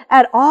stumble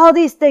at all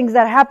these things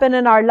that happen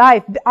in our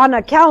life on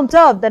account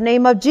of the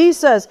name of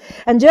Jesus.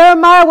 And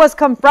Jeremiah was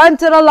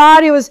confronted a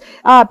lot.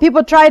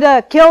 People tried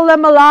to kill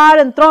him a lot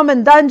and throw him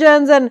in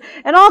dungeons and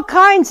all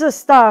kinds of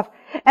stuff.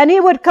 And he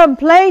would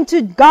complain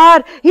to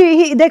God.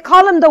 They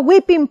call him the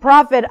weeping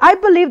prophet. I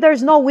believe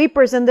there's no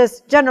weepers in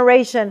this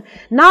generation.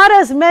 Not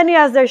as many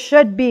as there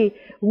should be.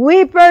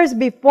 Weepers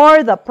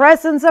before the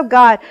presence of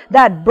God,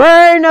 that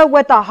burn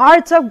with the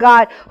hearts of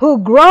God, who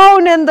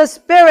groan in the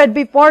Spirit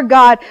before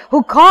God,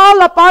 who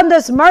call upon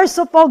this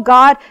merciful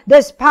God,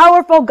 this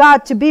powerful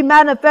God to be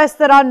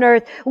manifested on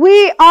earth.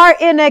 We are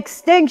in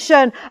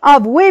extinction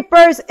of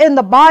weepers in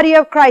the body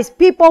of Christ,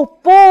 people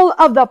full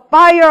of the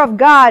fire of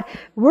God,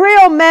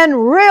 real men,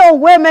 real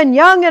women,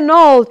 young and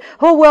old,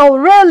 who will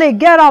really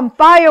get on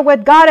fire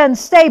with God and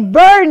stay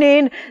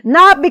burning,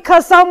 not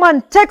because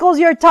someone tickles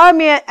your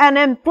tummy and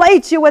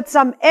inflates you with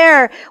some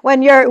air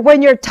when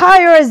your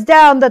tire is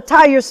down,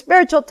 your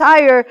spiritual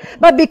tire,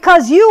 but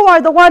because you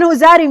are the one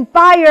who's adding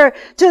fire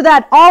to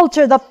that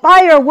altar, the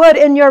firewood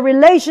in your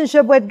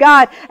relationship with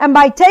God. And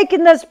by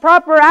taking this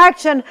proper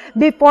action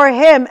before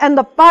Him, and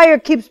the fire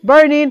keeps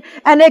burning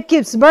and it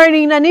keeps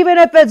burning, and even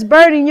if it's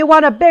burning, you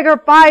want a bigger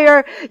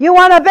fire, you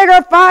want a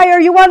bigger fire,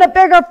 you want a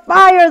bigger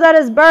fire that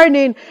is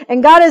burning.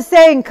 And God is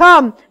saying,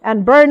 come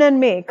and burn in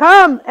me,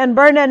 come and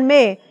burn in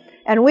me.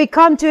 And we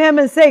come to Him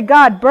and say,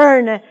 God,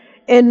 burn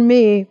in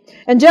me.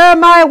 And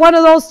Jeremiah, one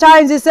of those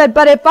times, he said,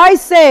 but if I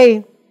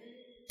say,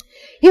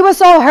 he was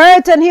so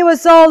hurt and he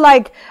was so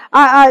like,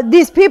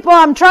 these people,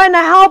 I'm trying to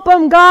help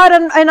them, God,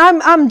 and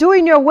I'm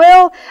doing your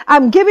will.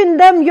 I'm giving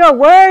them your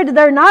word.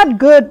 They're not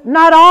good.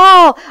 Not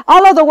all.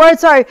 All of the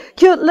words are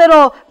cute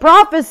little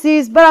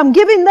prophecies, but I'm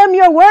giving them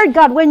your word,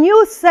 God. When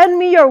you send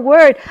me your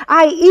word,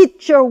 I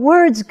eat your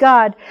words,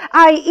 God.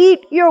 I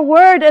eat your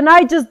word and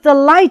I just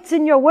delight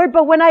in your word.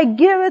 But when I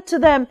give it to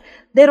them,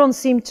 they don't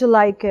seem to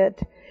like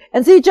it.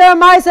 And see,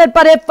 Jeremiah said,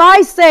 but if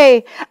I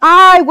say,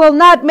 I will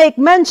not make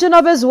mention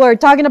of His word,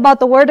 talking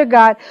about the word of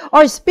God,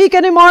 or speak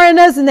anymore in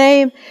His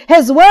name,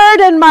 His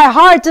word in my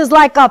heart is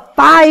like a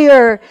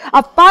fire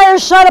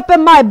shut up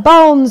in my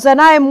bones,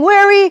 and I am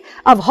weary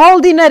of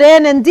holding it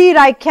in. Indeed,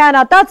 I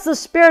cannot. That's the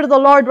Spirit of the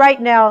Lord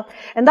right now.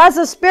 And that's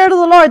the Spirit of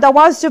the Lord that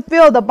wants to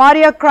fill the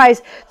body of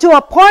Christ to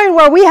a point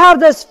where we have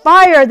this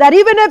fire that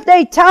even if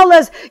they tell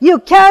us you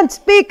can't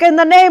speak in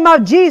the name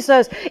of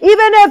Jesus,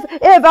 even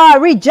if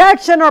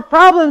rejection or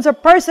problems or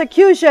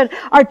persecution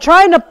are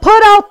trying to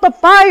put out the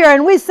fire,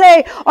 and we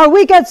say, or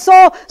we get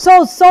so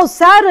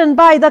saddened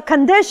by the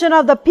condition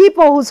of the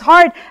people whose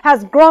heart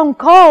has grown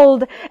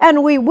cold,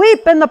 and we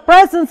weep in the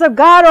presence of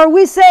God, or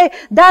we say,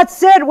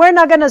 that's it, we're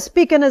not going to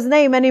speak in His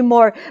name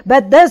anymore.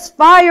 But this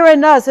fire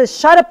in us is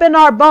shut up in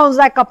our bones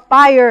like a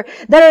fire.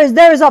 There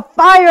is a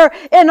fire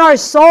in our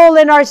soul,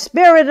 in our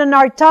spirit, in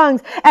our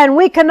tongues, and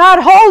we cannot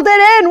hold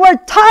it in.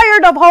 We're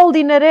tired of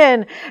holding it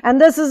in.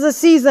 And this is a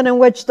season in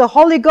which the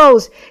Holy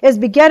Ghost is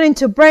beginning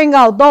to bring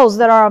out those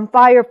that are on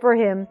fire for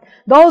Him,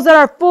 those that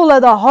are full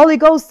of the Holy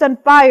Ghost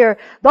and fire,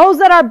 those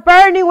that are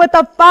burning with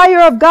the fire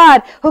of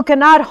God, who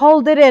cannot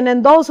hold it in,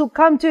 and those who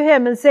come to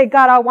Him and say,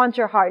 God, I want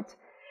your heart.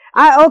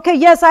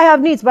 Yes, I have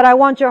needs, but I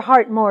want your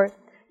heart more.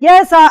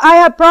 Yes, I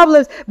have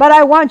problems, but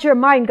I want your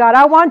mind, God.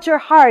 I want your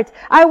heart.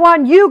 I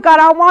want you, God.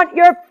 I want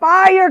your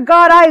fire,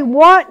 God. I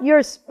want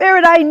your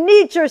Spirit. I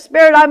need your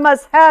Spirit. I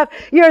must have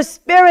your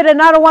Spirit, and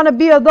I don't want to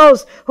be of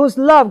those whose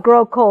love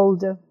grow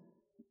cold.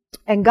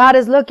 And God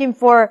is looking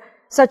for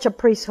such a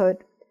priesthood.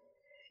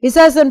 He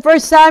says in 1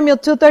 Samuel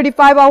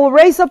 2:35, I will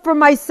raise up for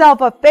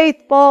myself a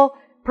faithful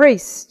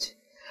priest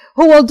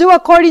who will do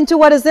according to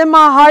what is in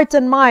my heart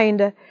and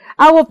mind.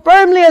 I will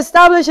firmly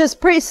establish His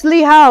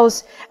priestly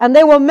house, and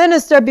they will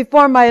minister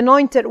before my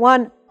anointed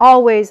one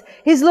always.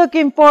 He's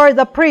looking for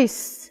the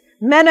priests,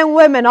 men and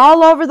women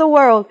all over the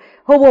world,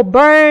 who will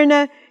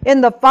burn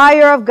in the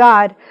fire of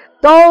God.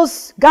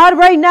 God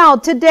right now,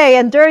 today,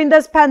 and during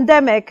this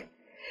pandemic,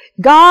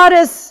 God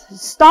is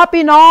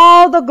stopping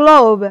all the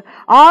globe,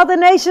 all the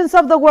nations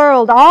of the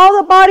world, all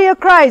the body of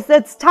Christ.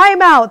 It's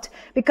time out,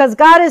 because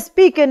God is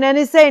speaking and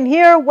He's saying,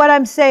 hear what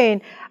I'm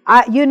saying.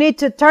 You need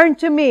to turn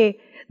to me,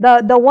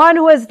 the one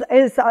who is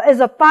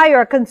a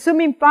fire, a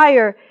consuming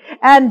fire,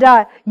 and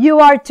you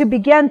are to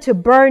begin to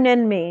burn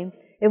in me.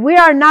 If we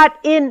are not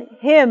in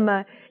Him,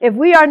 if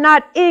we are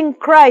not in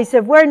Christ,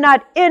 if we're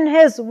not in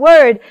His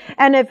Word,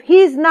 and if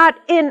He's not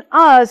in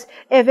us,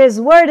 if His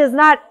Word is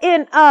not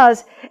in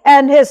us,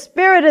 and His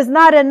Spirit is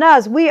not in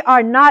us, we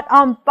are not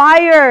on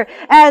fire,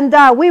 and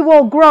we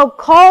will grow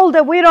cold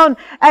if we don't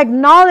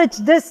acknowledge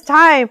this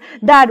time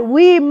that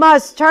we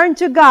must turn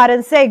to God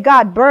and say,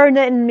 God, burn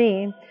in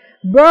me.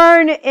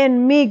 Burn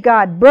in me,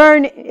 God.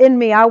 Burn in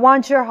me. I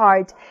want your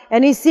heart.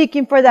 And He's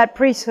seeking for that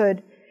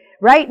priesthood.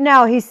 Right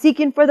now, He's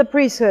seeking for the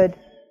priesthood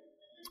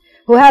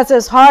who has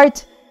his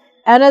heart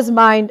and his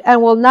mind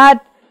and will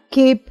not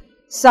keep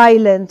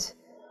silent.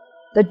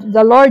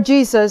 The Lord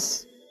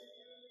Jesus,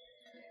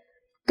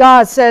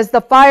 God says,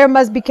 the fire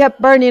must be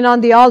kept burning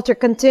on the altar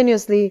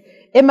continuously.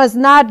 It must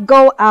not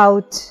go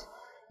out.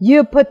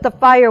 You put the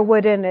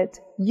firewood in it.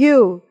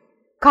 You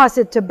cause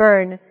it to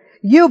burn.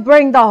 You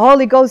bring the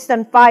Holy Ghost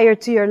and fire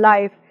to your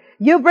life.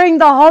 You bring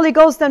the Holy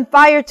Ghost and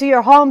fire to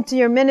your home, to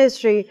your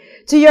ministry,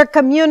 to your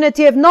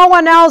community. If no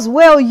one else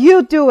will,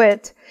 you do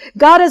it.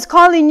 God is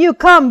calling you,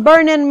 come,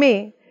 burn in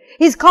me.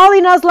 He's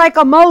calling us like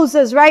a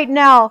Moses right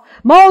now.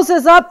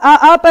 Moses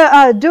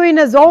doing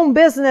his own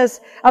business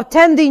of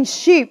tending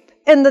sheep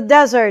in the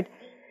desert.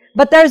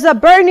 But there's a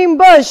burning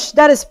bush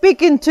that is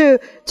speaking to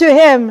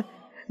him.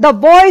 The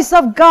voice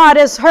of God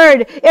is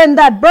heard in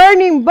that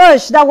burning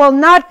bush that will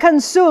not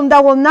consume,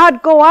 that will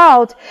not go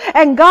out.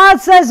 And God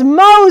says,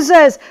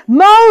 Moses,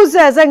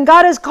 Moses, and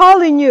God is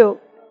calling you.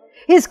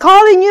 He's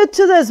calling you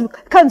to this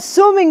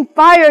consuming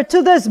fire,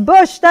 to this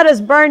bush that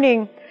is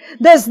burning.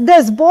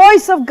 This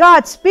voice of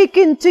God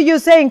speaking to you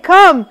saying,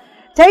 come,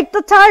 take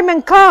the time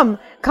and come.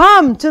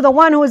 Come to the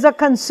one who is a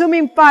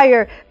consuming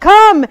fire.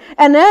 Come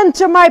and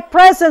enter my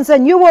presence,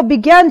 and you will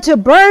begin to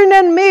burn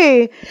in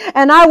me,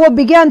 and I will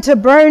begin to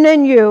burn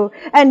in you.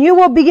 And you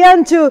will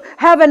begin to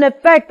have an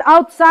effect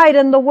outside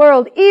in the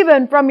world.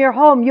 Even from your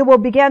home, you will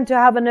begin to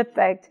have an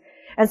effect.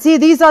 And see,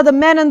 these are the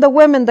men and the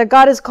women that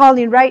God is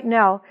calling right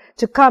now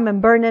to come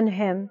and burn in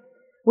Him.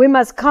 We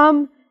must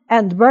come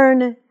and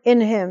burn in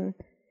Him.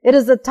 It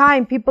is the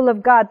time, people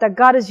of God, that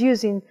God is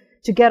using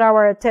to get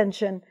our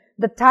attention.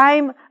 The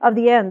time of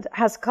the end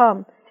has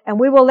come, and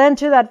we will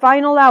enter that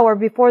final hour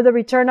before the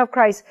return of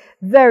Christ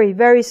very,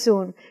 very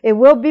soon. It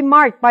will be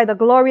marked by the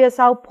glorious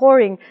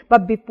outpouring,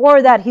 but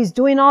before that, He's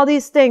doing all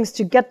these things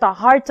to get the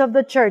heart of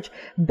the church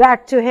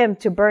back to Him,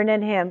 to burn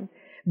in Him,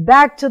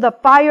 back to the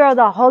fire of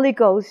the Holy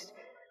Ghost.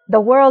 The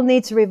world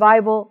needs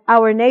revival.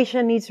 Our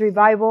nation needs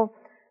revival.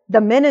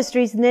 The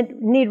ministries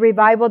need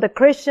revival. The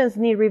Christians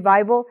need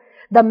revival.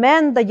 The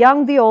men, the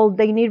young, the old,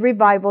 they need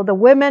revival. The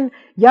women,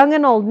 young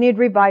and old, need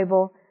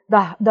revival.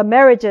 The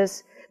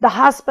marriages, the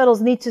hospitals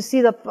need to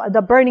see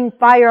the burning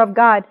fire of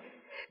God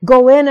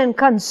go in and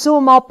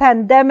consume all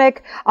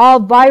pandemic, all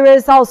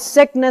virus, all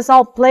sickness,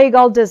 all plague,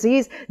 all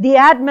disease. The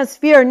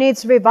atmosphere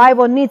needs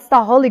revival, needs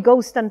the Holy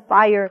Ghost and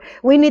fire.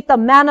 We need the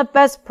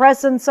manifest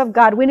presence of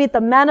God. We need the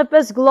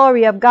manifest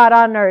glory of God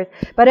on earth.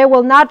 But it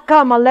will not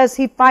come unless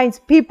He finds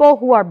people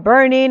who are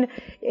burning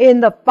in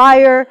the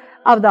fire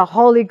of the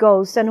Holy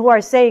Ghost and who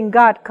are saying,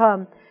 God,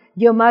 come.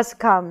 You must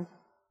come.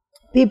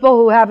 People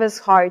who have His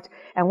heart.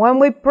 And when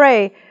we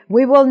pray,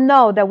 we will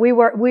know that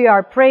we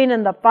are praying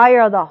in the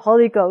fire of the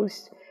Holy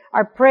Ghost.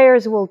 Our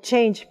prayers will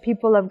change,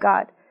 people of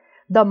God.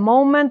 The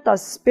moment the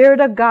Spirit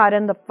of God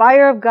and the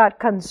fire of God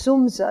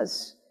consumes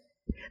us,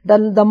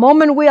 the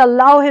moment we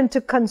allow Him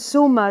to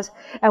consume us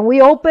and we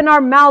open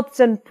our mouths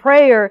in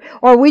prayer,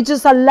 or we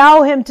just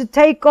allow Him to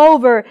take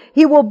over,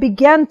 He will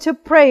begin to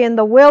pray in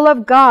the will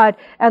of God,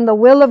 and the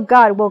will of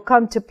God will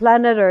come to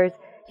planet Earth.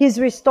 He's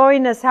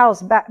restoring His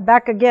house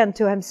back again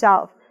to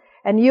Himself.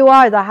 And you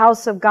are the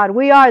house of God.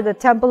 We are the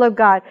temple of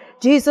God.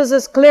 Jesus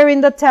is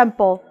clearing the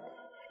temple.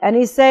 And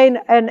He's saying,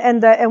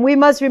 and we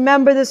must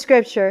remember the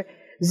scripture,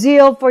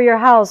 zeal for your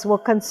house will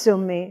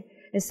consume me.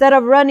 Instead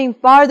of running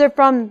farther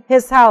from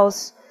His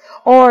house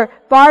or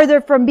farther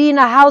from being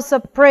a house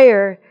of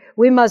prayer,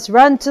 we must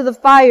run to the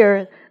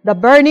fire, the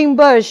burning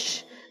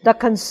bush, the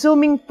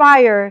consuming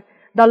fire,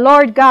 the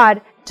Lord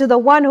God, to the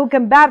one who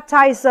can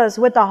baptize us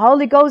with the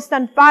Holy Ghost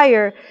and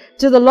fire,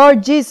 to the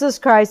Lord Jesus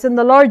Christ. And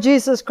the Lord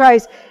Jesus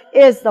Christ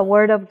is the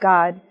Word of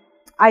God.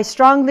 I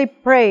strongly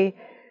pray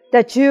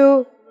that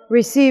you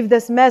receive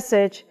this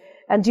message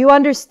and you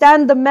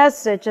understand the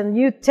message and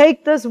you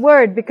take this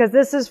word, because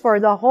this is for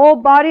the whole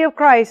body of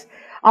Christ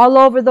all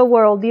over the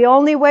world. The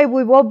only way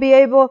we will be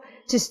able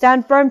to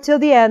stand firm till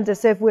the end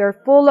is if we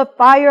are full of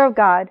fire of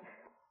God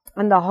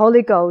and the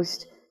Holy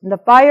Ghost. And the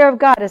fire of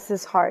God is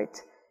His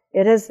heart.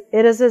 It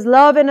is His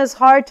love in His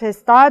heart, His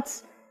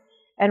thoughts,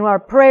 and our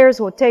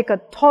prayers will take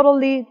a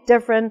totally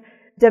different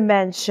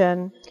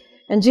dimension.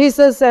 And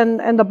Jesus,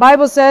 and the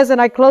Bible says,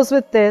 and I close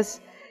with this,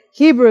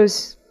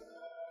 Hebrews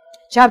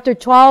chapter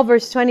 12,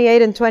 verse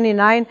 28 and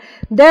 29.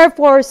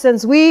 Therefore,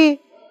 since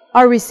we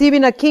are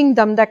receiving a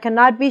kingdom that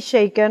cannot be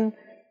shaken,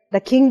 the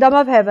kingdom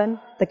of heaven,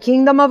 the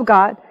kingdom of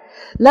God,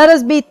 let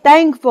us be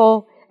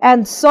thankful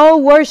and so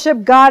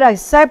worship God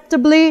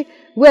acceptably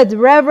with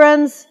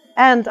reverence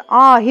and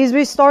awe. He's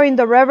restoring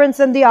the reverence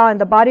and the awe in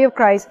the body of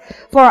Christ.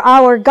 For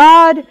our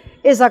God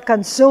is a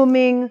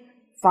consuming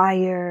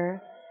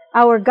fire.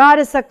 Our God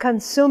is a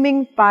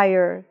consuming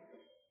fire.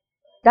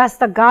 That's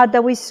the God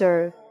that we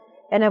serve.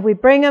 And if we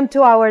bring Him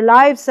to our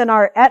lives and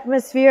our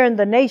atmosphere and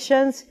the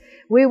nations,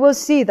 we will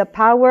see the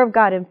power of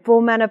God in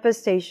full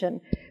manifestation.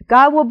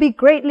 God will be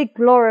greatly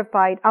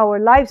glorified. Our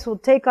lives will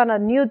take on a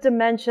new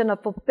dimension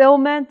of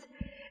fulfillment,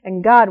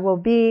 and God will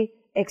be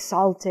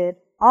exalted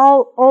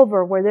all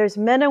over where there's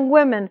men and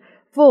women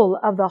full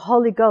of the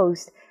Holy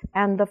Ghost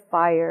and the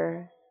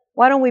fire.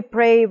 Why don't we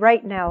pray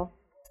right now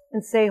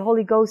and say,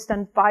 Holy Ghost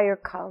and fire,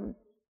 come.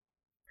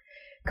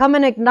 Come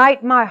and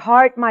ignite my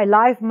heart, my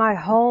life, my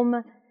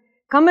home.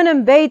 Come and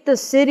invade the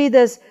city,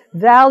 this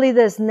valley,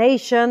 this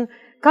nation.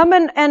 Come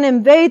and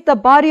invade the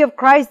body of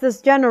Christ,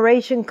 this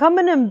generation. Come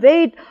and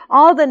invade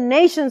all the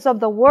nations of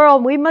the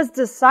world. We must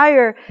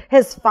desire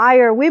His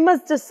fire. We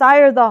must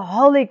desire the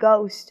Holy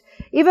Ghost.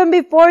 Even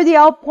before the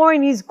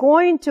outpouring, He's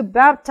going to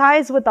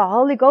baptize with the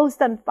Holy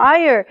Ghost and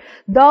fire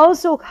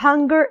those who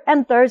hunger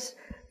and thirst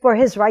for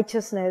His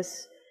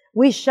righteousness.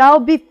 We shall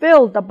be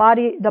filled,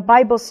 the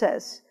Bible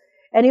says.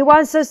 And He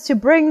wants us to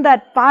bring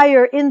that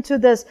fire into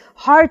this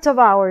heart of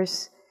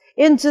ours,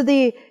 into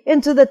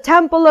the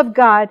temple of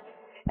God,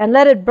 and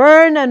let it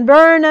burn and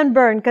burn and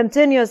burn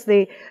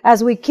continuously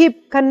as we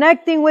keep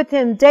connecting with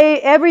Him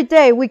every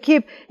day. We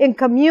keep in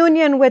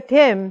communion with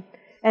Him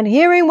and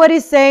hearing what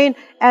He's saying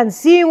and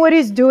seeing what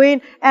He's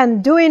doing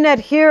and doing it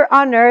here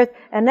on earth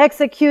and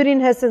executing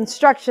His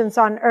instructions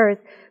on earth.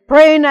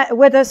 Praying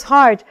with His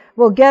heart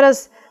will get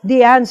us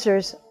the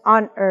answers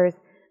on earth.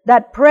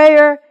 That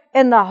prayer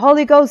in the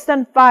Holy Ghost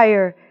and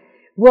fire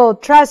will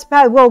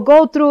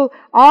go through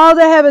all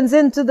the heavens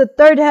into the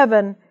third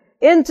heaven,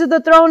 into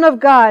the throne of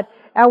God,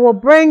 and will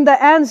bring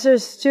the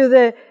answers to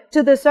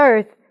this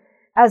earth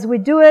as we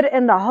do it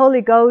in the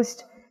Holy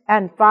Ghost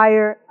and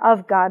fire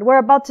of God. We're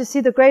about to see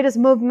the greatest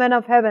movement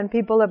of heaven,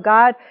 people of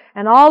God,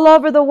 and all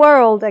over the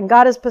world, and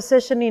God is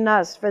positioning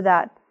us for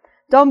that.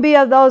 Don't be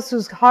of those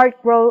whose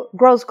heart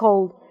grows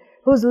cold,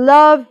 whose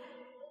love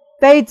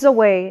fades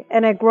away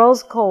and it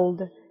grows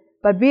cold,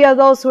 but be of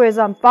those who is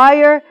on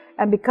fire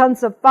and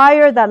becomes a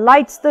fire that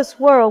lights this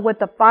world with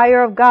the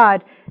fire of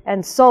God,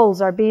 and souls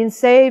are being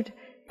saved,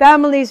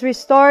 families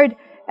restored,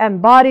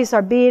 and bodies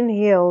are being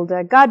healed.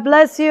 God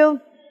bless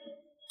you.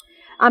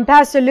 I'm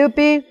Pastor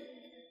Lupi,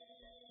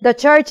 the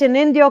church in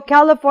Indio,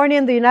 California,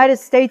 in the United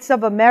States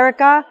of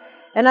America.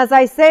 And as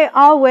I say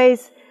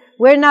always,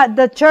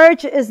 the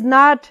church is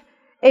not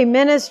a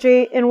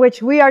ministry in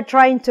which we are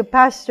trying to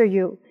pastor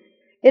you.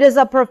 It is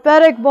a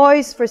prophetic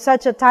voice for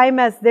such a time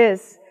as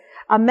this.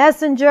 A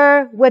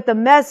messenger with a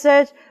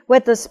message,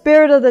 with the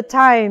spirit of the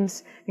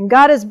times. And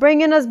God is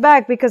bringing us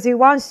back because He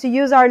wants to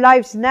use our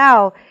lives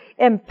now,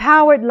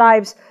 empowered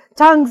lives,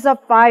 tongues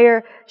of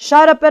fire,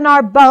 shut up in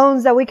our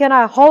bones that we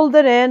cannot hold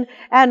it in,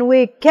 and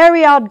we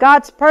carry out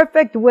God's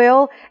perfect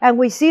will, and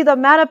we see the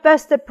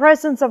manifested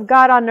presence of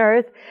God on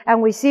earth, and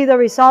we see the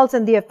results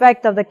and the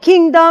effect of the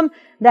kingdom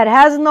that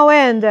has no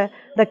end,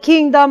 the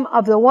kingdom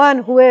of the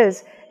one who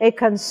is a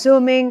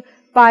consuming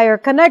fire.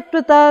 Connect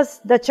with us,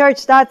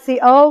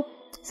 thechurch.co.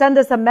 Send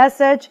us a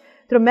message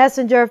through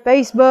Messenger,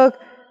 Facebook,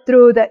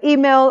 through the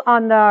email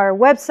on our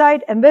website,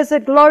 and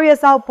visit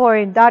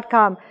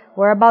gloriousoutpouring.com.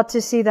 We're about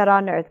to see that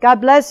on earth. God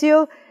bless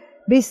you.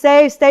 Be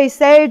saved, stay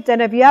saved.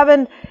 And if you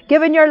haven't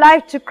given your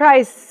life to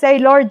Christ, say,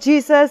 Lord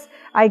Jesus,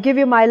 I give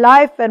you my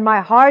life and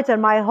my heart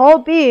and my whole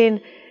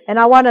being, and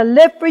I want to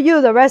live for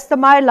you the rest of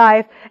my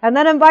life. And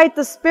then invite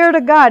the Spirit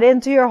of God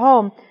into your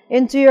home,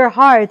 into your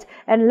heart,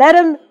 and let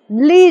Him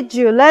lead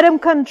you. Let Him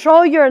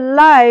control your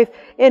life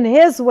in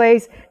His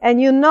ways,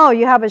 and you know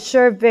you have a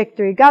sure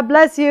victory. God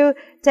bless you.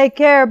 Take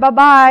care.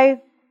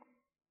 Bye-bye.